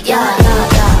waiting for, yeah, yeah,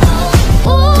 yeah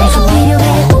내가 필요해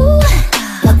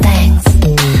No thanks,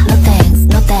 no thanks,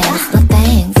 no thanks, no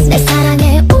thanks 내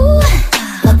사랑해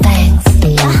No thanks,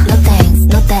 yeah, no thanks,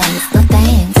 no thanks, no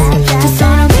thanks 두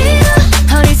손을 밀어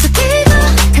허리 숙이고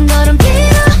한 걸음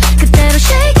뒤로 그대로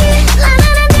shake it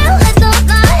라라라라 해도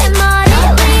너의 머리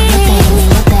위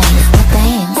No thanks, no thanks, no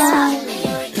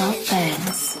thanks No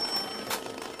thanks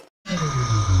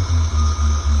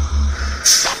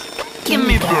Give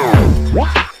me that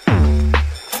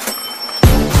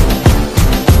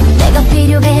내가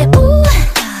필요해 No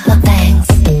thanks,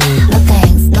 no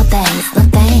thanks, no thanks, no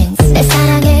thanks 내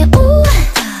사랑해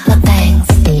No thanks,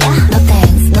 yeah, no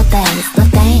thanks, no thanks, no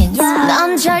thanks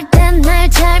넌 절대 날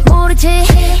잘 모르지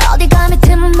어디 감히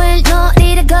틈을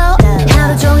노리려고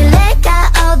하루 종일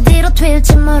내가 어디로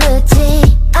튈지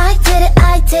모르지 I did it,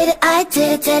 I did it, I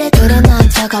did it, did it 그래 난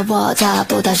차가워 다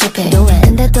보다시피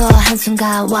근데도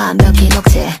한순간 완벽히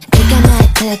녹지 네가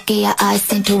날 특기야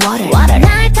ice into water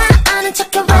날 다 아는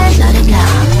척해 왜 나를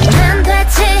안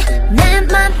되지 내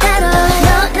맘대로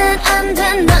너는 안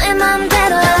돼 너의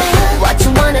맘대로 What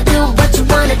you wanna do, what you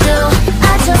wanna do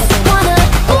I just wanna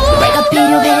내가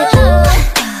필요해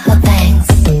No thanks,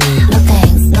 no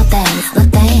thanks, no thanks, no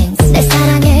thanks 내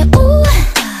사랑해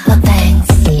No thanks,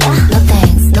 yeah, no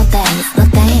thanks, no thanks, no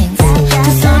thanks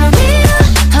두 손을 밀어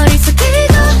허리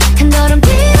숙이고 한 걸음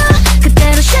뒤로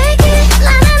그대로 shake it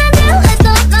라라라라 해도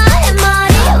너의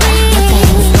머리 위 No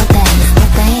thanks, no thanks, no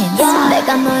thanks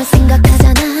내가 널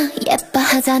생각하잖아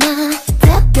예뻐하잖아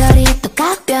특별히 또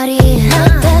각별히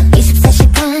넌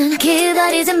 24시간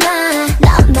기다리지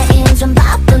마넌 매일 좀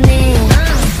바쁘니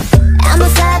I'm a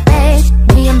savage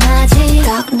위험하지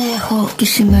딱 내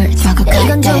호기심을 자극할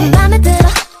이건 좀 맘에 들어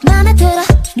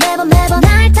매번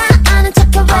날 다 아는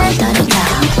척해 왜 나를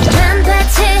안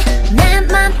되지 내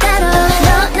맘대로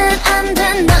너는 안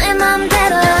돼 너의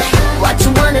맘대로 What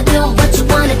you wanna do, what you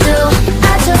wanna do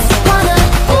I just wanna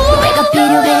내가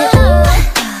필요해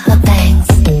No thanks,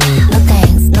 no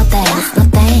thanks, no thanks, no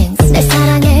thanks 내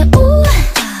사랑해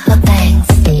No thanks,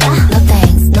 yeah,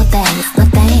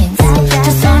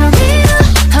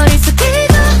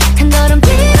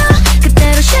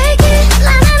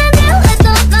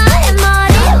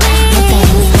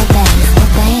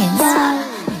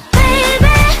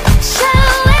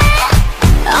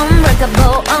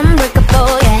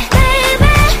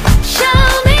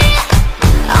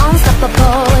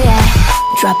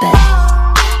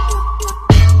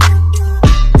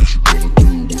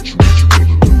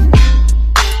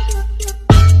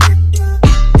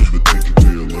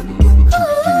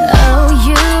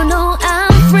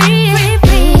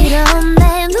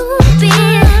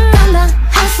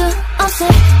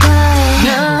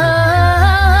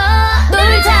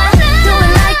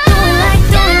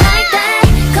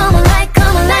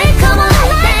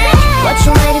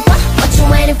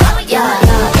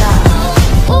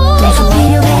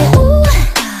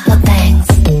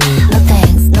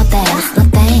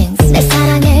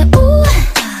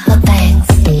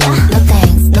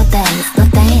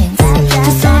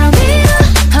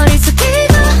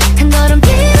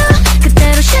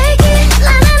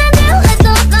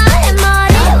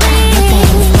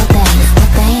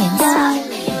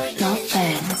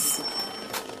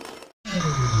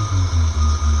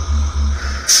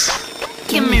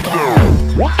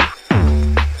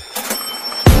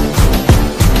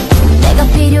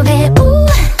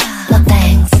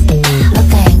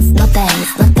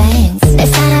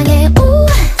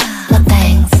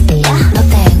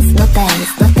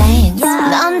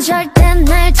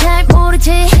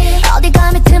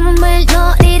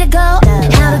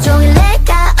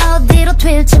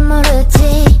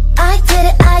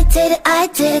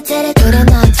 찌릿찌릿 그래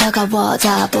난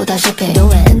차가워져 보다시피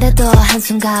근데도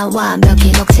한순간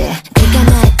완벽히 녹지 그게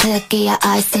나의 특기야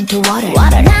I sink to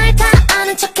water 날 다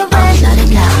아는 척해 왜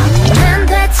너는 너 난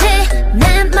되지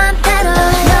내 맘대로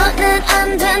너는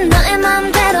안 돼 너의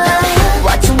맘대로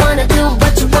What you wanna do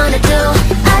what you wanna do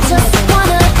I just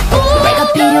wanna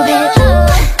내가 필요해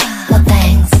No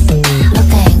thanks No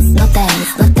thanks No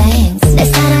thanks No thanks 내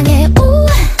사랑해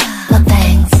No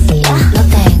thanks No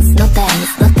thanks No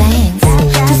thanks No thanks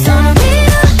두 손을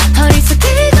위로 허리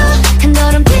숙이고 한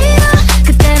걸음 뒤로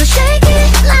그대로 shake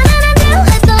it 라라라라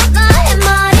해도 너의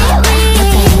머리 위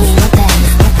No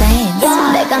thanks No thanks No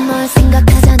thanks 내가 널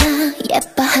생각하잖아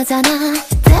예뻐하잖아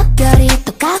특별히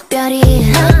또 각별히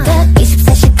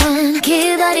 24시간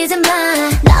기다리지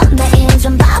마넌 매일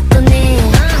좀 바쁘니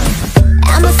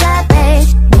I'm a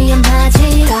savage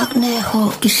위험하지 딱 내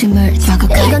호기심을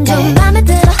자극할 때 이건 좀 맘에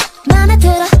들어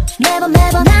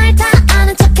매번 날 다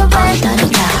아는 척해 왜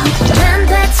너는 난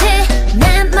되지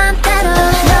내 맘대로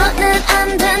너는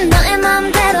안 돼 너의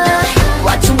맘대로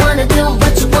What you wanna do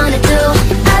what you wanna do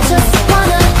I just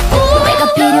wanna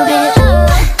내가 필요해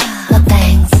No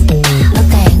thanks No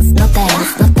thanks No thanks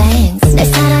No thanks 내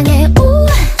사랑해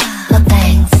No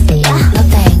thanks No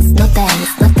thanks No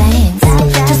thanks No thanks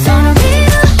두 손을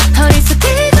위로 허리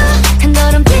숙이고 한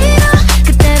걸음 뒤로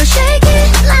그대로 shake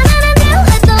it 라라라라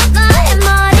해도 너의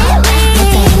머리 위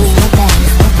No thanks No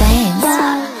thanks No thanks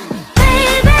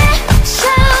Baby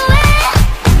show it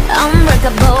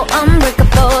Unbreakable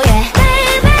unbreakable yeah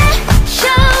Baby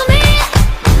show me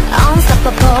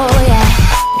Unstoppable yeah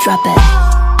Drop it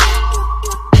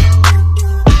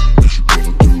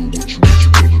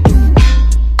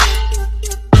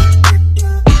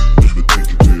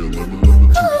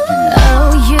Oh,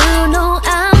 you know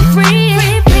I'm free.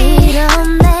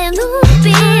 Freedom 내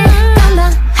눈빛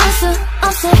감당할 수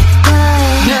없을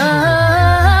거야.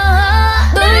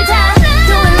 우리 다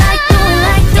do it like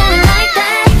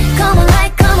that. Come on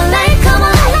like that.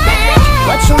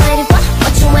 What you waiting for?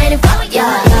 What you waiting for? Yeah.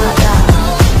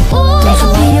 내가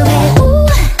필요해.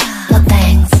 No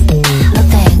thanks, no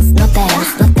thanks, no thanks,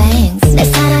 no thanks. 내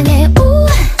사랑해.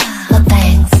 No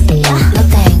thanks, no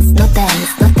thanks, no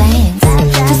thanks, no thanks.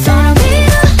 두 손을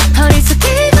위로 허리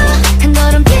숙이고 한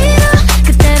걸음 뒤로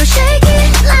그대로 shake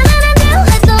it 라라라라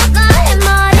해도 너의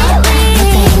머리 위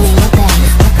No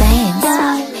thanks, no thanks,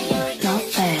 no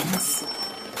thanks.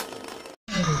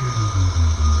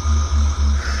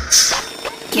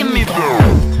 Give me that.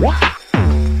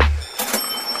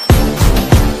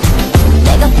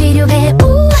 내가 필요해.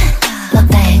 No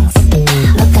thanks,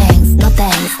 no thanks, no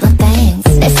thanks, no thanks.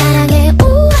 내 사랑해.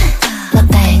 No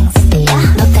thanks,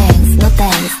 no thanks, no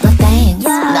thanks, no thanks.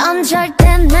 넌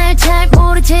절대 날 잘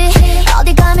모르지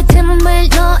어디 감히 틈을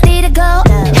노리려고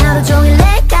하루 종일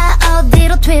내가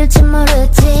어디로 튈지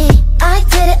모르지 I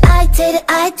did it, I did it,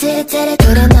 I did it, did it.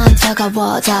 그래 난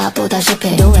차가워져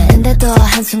보다시피 근데도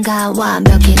한순간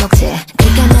완벽히 녹지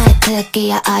그게 나의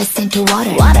특기야 I sink to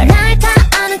water 날 다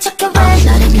아는 척해 왜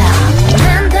너는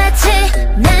난 되지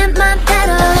내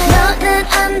맘대로 너는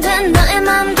안 돼 너의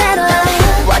맘대로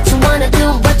What you wanna do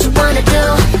what you wanna do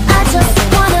I just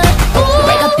wanna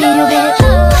내가 필요해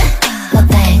No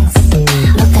thanks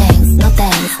No thanks No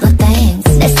thanks No thanks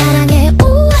내 사랑해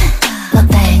No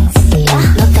thanks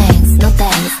No thanks No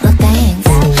thanks No thanks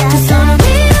두 손을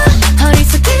위로 허리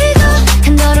숙이고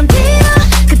한 걸음 뒤로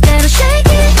그대로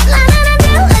shake it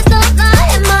라라라라 해도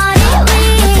너의 머리 위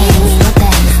No thanks No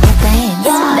thanks No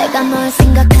thanks 내가 널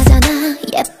생각하잖아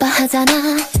예뻐하잖아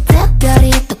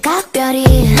특별히 또 각별히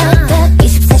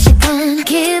 24시간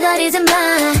기다리지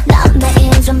마넌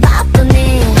매일 좀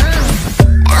바쁘니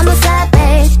I'm a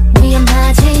savage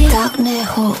위험하지 딱 내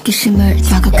호기심을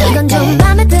자극할 때 이건 좀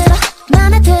맘에 들어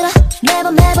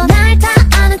매번 날 다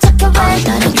아는 척해 왜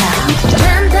너는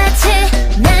난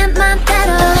되지 내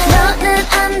맘대로 너는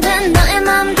안 돼 너의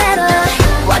맘대로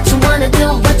What you wanna do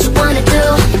what you wanna do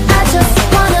I just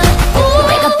wanna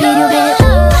내가 필요해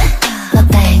No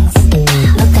thanks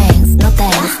No thanks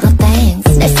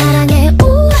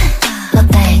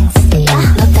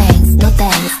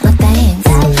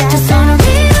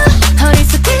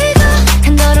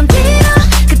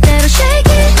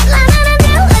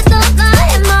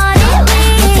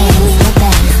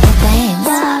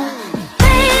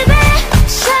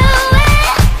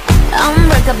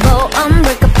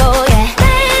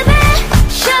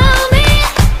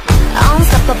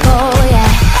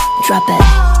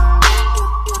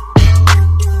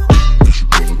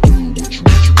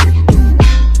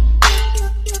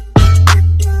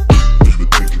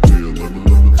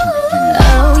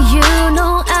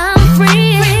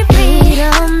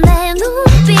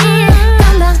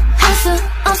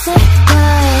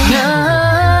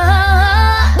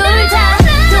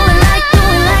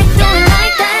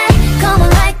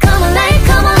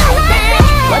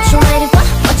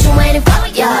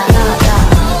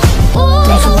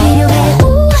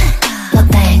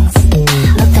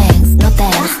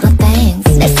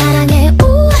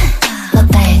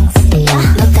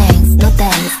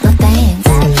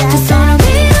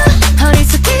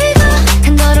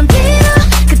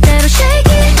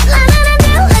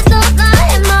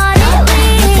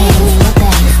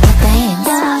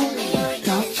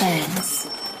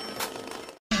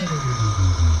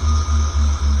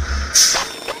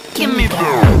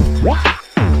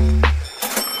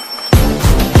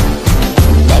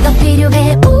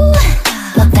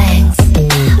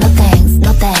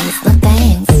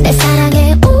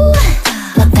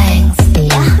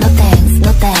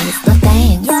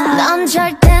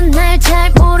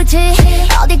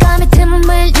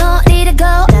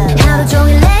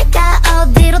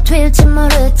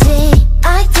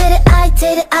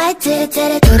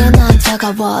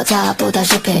차가워져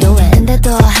보다시피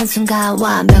근데도 한순간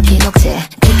완벽히 녹지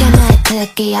그게 나의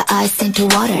특기야 Ice into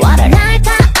water 날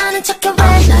다 아는 척해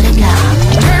왜 너는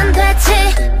난 되지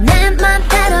내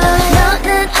맘대로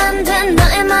너는 안 돼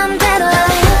너의 맘대로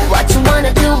What you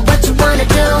wanna do what you wanna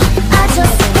do I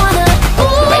just wanna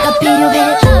내가 필요해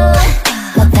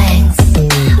No thanks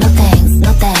No thanks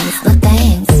No thanks No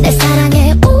thanks 내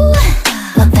사랑해 No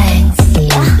thanks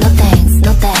Yeah No thanks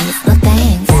No thanks No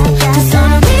thanks 두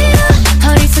손을 위로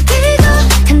허리 숙이고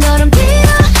한 걸음 뒤로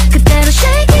그대로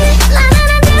shake it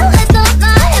라라라라 해도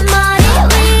너의 머리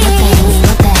위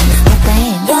No thanks No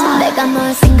thanks No thanks 내가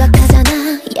널 생각하잖아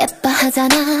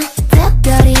예뻐하잖아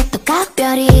특별히 또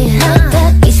각별히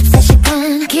딱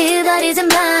 24시간 기다리지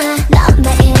마넌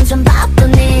매일 좀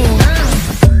바쁘니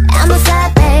I'm a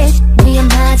savage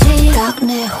위험하지 딱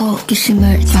내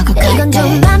호기심을 자극할 때 이건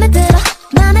좀 맘에 들어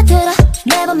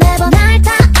매번 날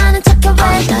다 아는 척해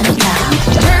왜 너는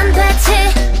난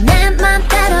되지 내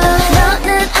맘대로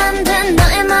너는 안 돼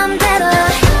너의 맘대로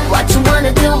What you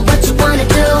wanna do what you wanna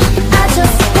do I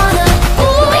just wanna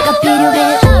내가 필요해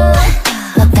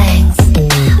No thanks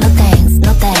No thanks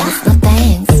No thanks No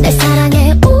thanks 내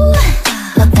사랑해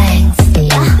No thanks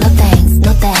Yeah No thanks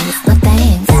No thanks No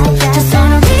thanks 두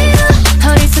손을 위로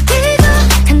허리 숙이고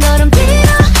한 걸음 뒤로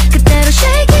그대로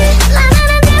shake it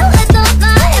라라라라 해도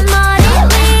너의 머리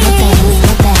위 No thanks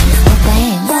No thanks No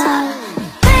thanks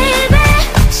Baby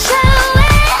show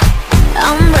it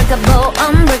Unbreakable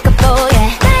unbreakable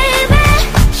yeah Baby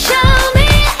show me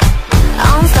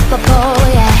Unstoppable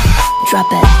yeah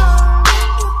Drop it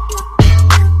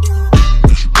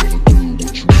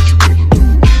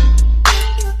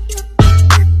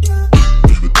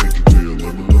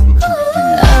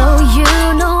Oh, you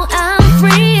know I'm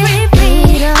free.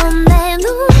 이런 내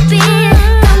눈빛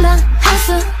감당할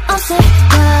수 없을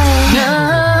거야.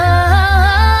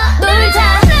 둘 다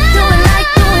do it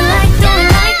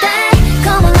like that.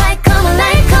 Come on like that.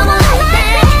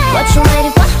 What you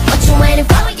waiting for? What you waiting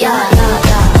for? Yeah.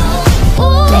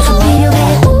 내가 필요해.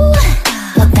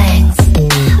 No thanks,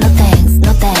 no thanks,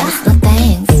 no thanks, no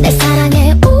thanks. 내 사랑해.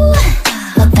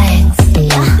 No thanks,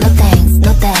 yeah. No thanks,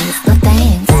 no thanks, no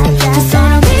thanks. 두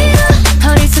손을 위로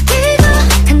허리 숙이고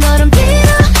한 걸음 뒤로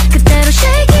그대로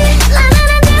shake it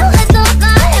라라라라 해도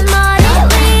너의 머리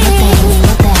위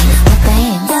No thanks, no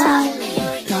thanks,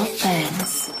 no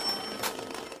thanks.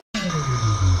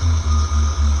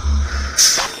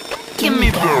 Give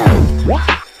me that.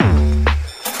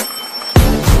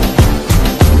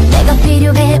 내가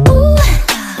필요해.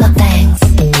 No thanks,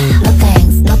 no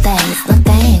thanks, no thanks, no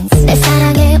thanks. 내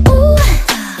사랑해.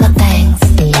 No thanks,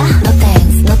 yeah. No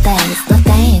thanks, no thanks, no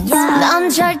thanks. 넌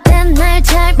절대 날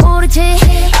잘 모르지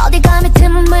어디 감히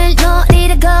틈을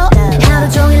노리려고 하루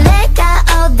종일 내가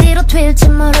어디로 튈지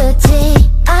모르지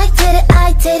I did it,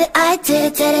 I did it, I did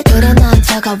it, did it. 그래 넌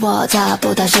차가워져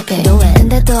보다시피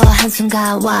근데도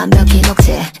한순간 완벽히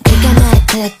녹지 그게 나의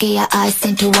특기야 Ice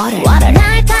into water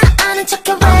날 다 아는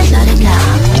척해 왜 너는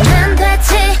난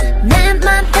되지 내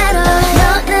맘대로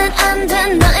너는 안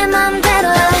돼 너의 맘대로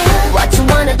What you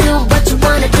wanna do what you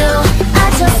wanna do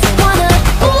I just wanna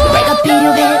내가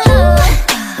필요해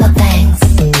No thanks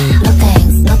No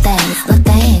thanks No thanks No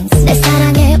thanks 내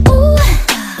사랑해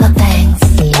No thanks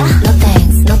Yeah No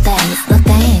thanks No thanks No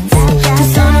thanks 두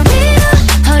손을 위로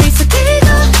허리 숙이고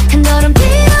한 걸음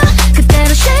뒤로 그대로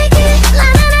shake it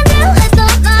라라라라 해도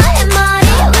너의 머리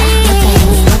위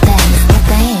No thanks No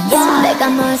thanks No thanks 내가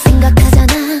널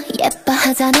생각하잖아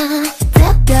예뻐하잖아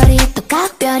특별히 또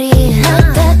각별히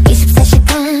딱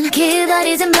 24시간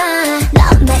기다리지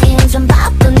마넌 매일 좀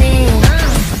바쁘니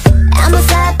I'm a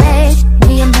savage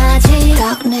위험하지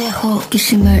딱 내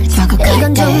호기심을 자극할 때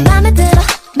이건 좀 맘에 들어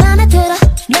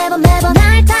매번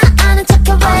날 다 아는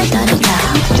척해 왜 너는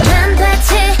난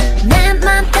되지 내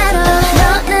맘대로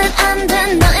너는 안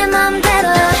돼 너의 맘대로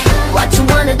What you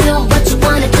wanna do what you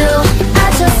wanna do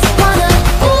I just wanna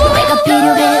내가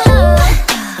필요해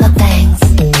No thanks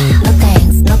No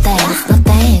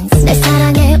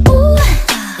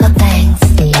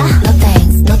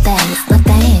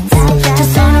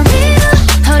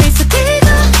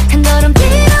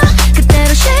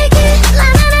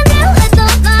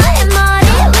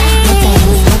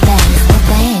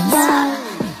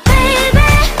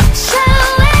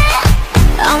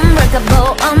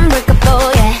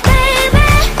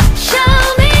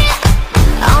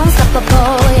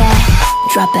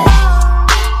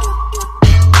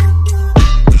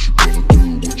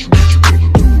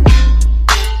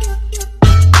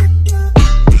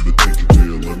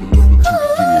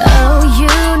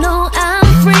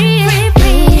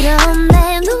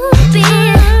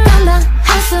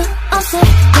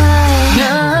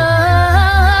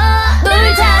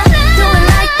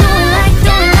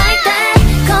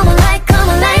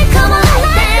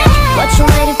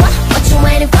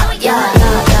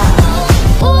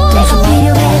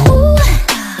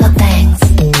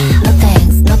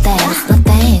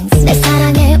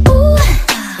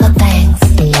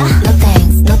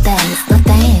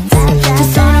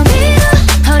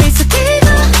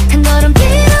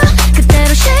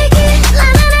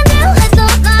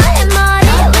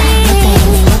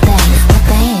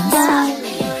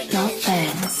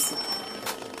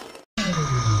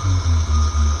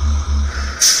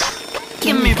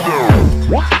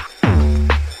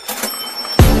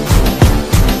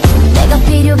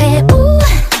필요해 우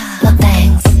No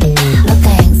thanks No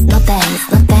thanks No thanks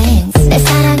No thanks 내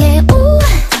사랑에 우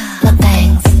No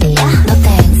thanks Yeah No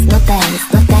thanks No thanks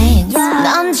No thanks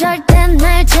넌 절대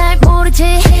날 잘 모르지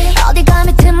어디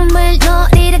가면 틈을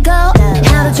노리려고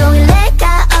하루 종일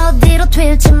내가 어디로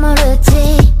튈지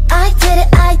모르지 I did it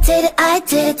I did it I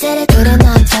did it did it 그래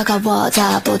난 차가워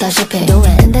다 보다시피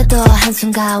근데도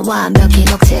한순간 완벽히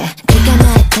녹지 그게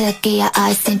나의 특기야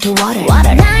Ice into water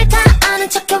날 다 아는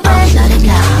척해 왜 너를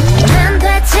안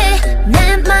되지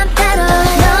내 맘대로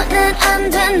너는 안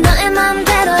돼 너의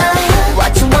맘대로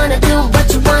What you wanna do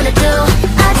What you wanna do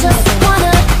I just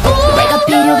wanna 내가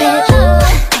필요해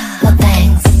No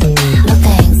thanks No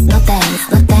thanks No thanks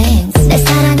No thanks 내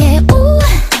사랑에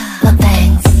No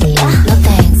thanks Yeah No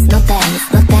thanks No thanks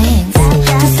No thanks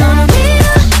두 손을 밀어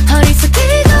허리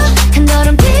숙이고 한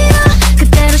걸음 뒤로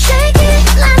그대로 shake it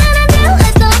라라라라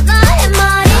해도 너의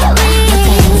머리 위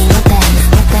No thanks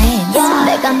No thanks No thanks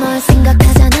내가 널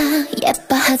생각하잖아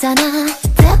예뻐하잖아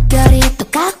특별히 또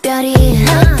각별히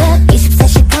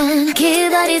 24시간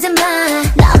기다리지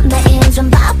마넌 매일 좀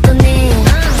바쁘니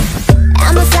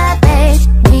I'm a savage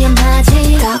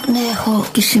위험하지 딱 내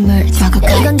호기심을 자극할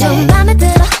때 이건 좀 맘에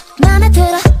들어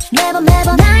매번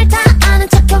날 다 아는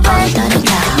척해 왜 너는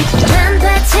안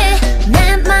되지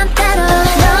내 맘대로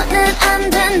너는 안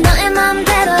돼 너의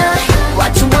맘대로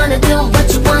What you wanna do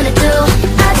What you wanna do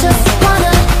I just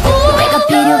wanna 내가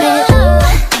필요해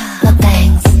No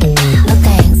thanks No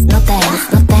thanks No thanks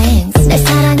No thanks 내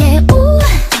사랑에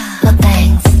No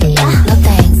thanks Yeah No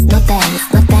thanks No thanks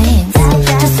No thanks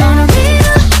두 손을 위로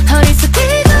허리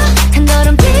숙이고 한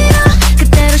걸음 뒤로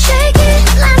그대로 shake it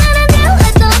라라라라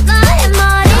해도 너의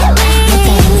머리 위 No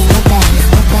thanks No thanks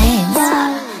No thanks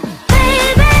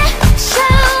Baby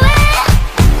show it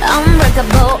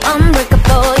Unbreakable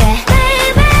Unbreakable yeah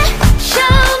Baby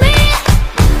show me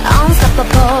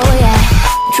Unstoppable yeah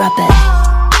Drop it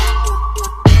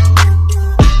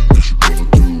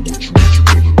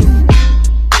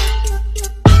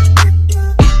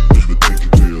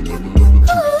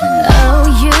Oh,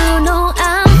 you know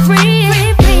I'm free.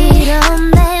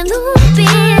 이런 내 눈빛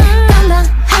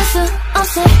감당할 수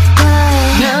없을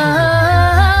거야.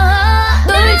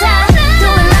 놀자, do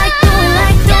it like, do it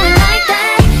like, do it like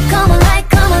that. Come on like,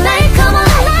 come on like, come on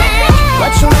like that.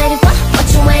 What you waiting for? What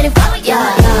you waiting for? Yeah,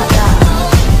 yeah, yeah.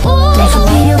 내가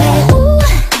필요해.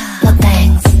 No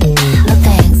thanks, no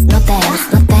thanks, no thanks,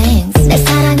 no thanks. 내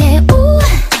사랑에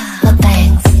No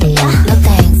thanks, yeah, no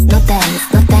thanks, no thanks,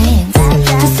 no thanks.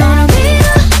 두 손을 위로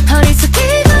허리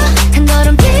숙이고 한 걸음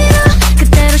뒤로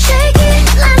그대로 shake it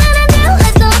라라라라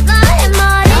해도 너의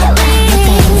머리 위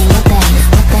No thanks,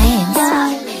 no thanks,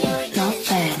 no thanks, no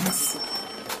thanks.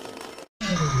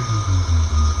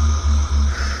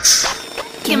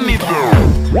 Give me that.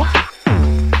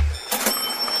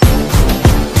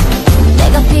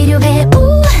 내가 필요해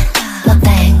No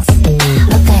thanks,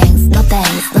 no thanks, no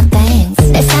thanks, no thanks.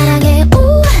 내 사랑에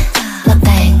No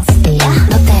thanks, yeah,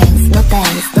 no thanks, no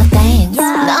thanks, no thanks.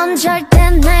 넌 절대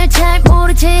날 잘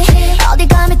모르지 어디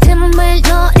가면 틈을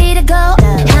노리려고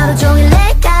하루 종일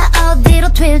내가 어디로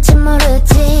튈지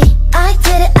모르지 I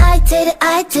did it, I did it,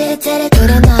 I did it, did it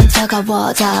그래 난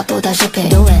차가워 다 보다시피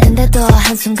근데도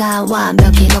한순간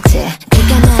완벽히 녹지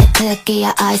그게 나의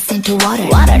특기야 Ice into water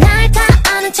날 다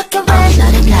아는 척해 왜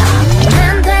너는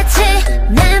안 되지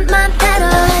내 맘대로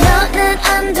너는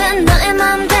안 돼 너의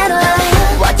맘대로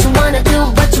What you wanna do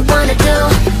What you wanna do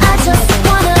I just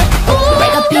wanna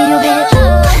내가 필요해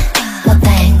No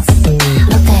thanks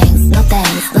No thanks No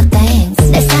thanks No thanks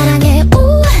내 사랑에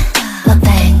No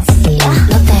thanks Yeah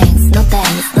No thanks No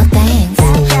thanks No thanks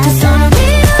두 손을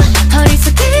위로 허리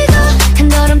숙이고 한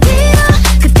걸음 뒤로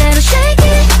그대로 shake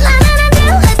it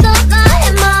라라라라 해도 너의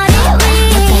머리 위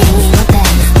No thanks No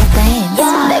thanks No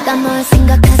thanks 내가 널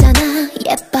생각하잖아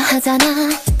예뻐하잖아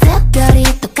특별히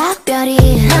또 각별히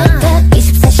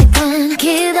 24시간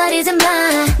기다리지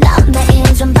마넌 매일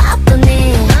좀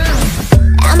바쁘니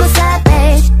I'm a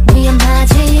savage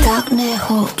위험하지 딱 내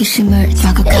호기심을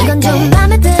자극할 때 이건 좀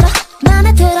맘에 들어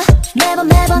매번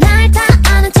날 다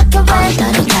아는 척해 왜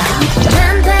너는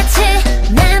안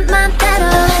되지 내 맘대로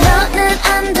너는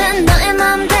안 돼 너의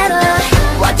맘대로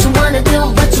What you wanna do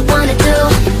What you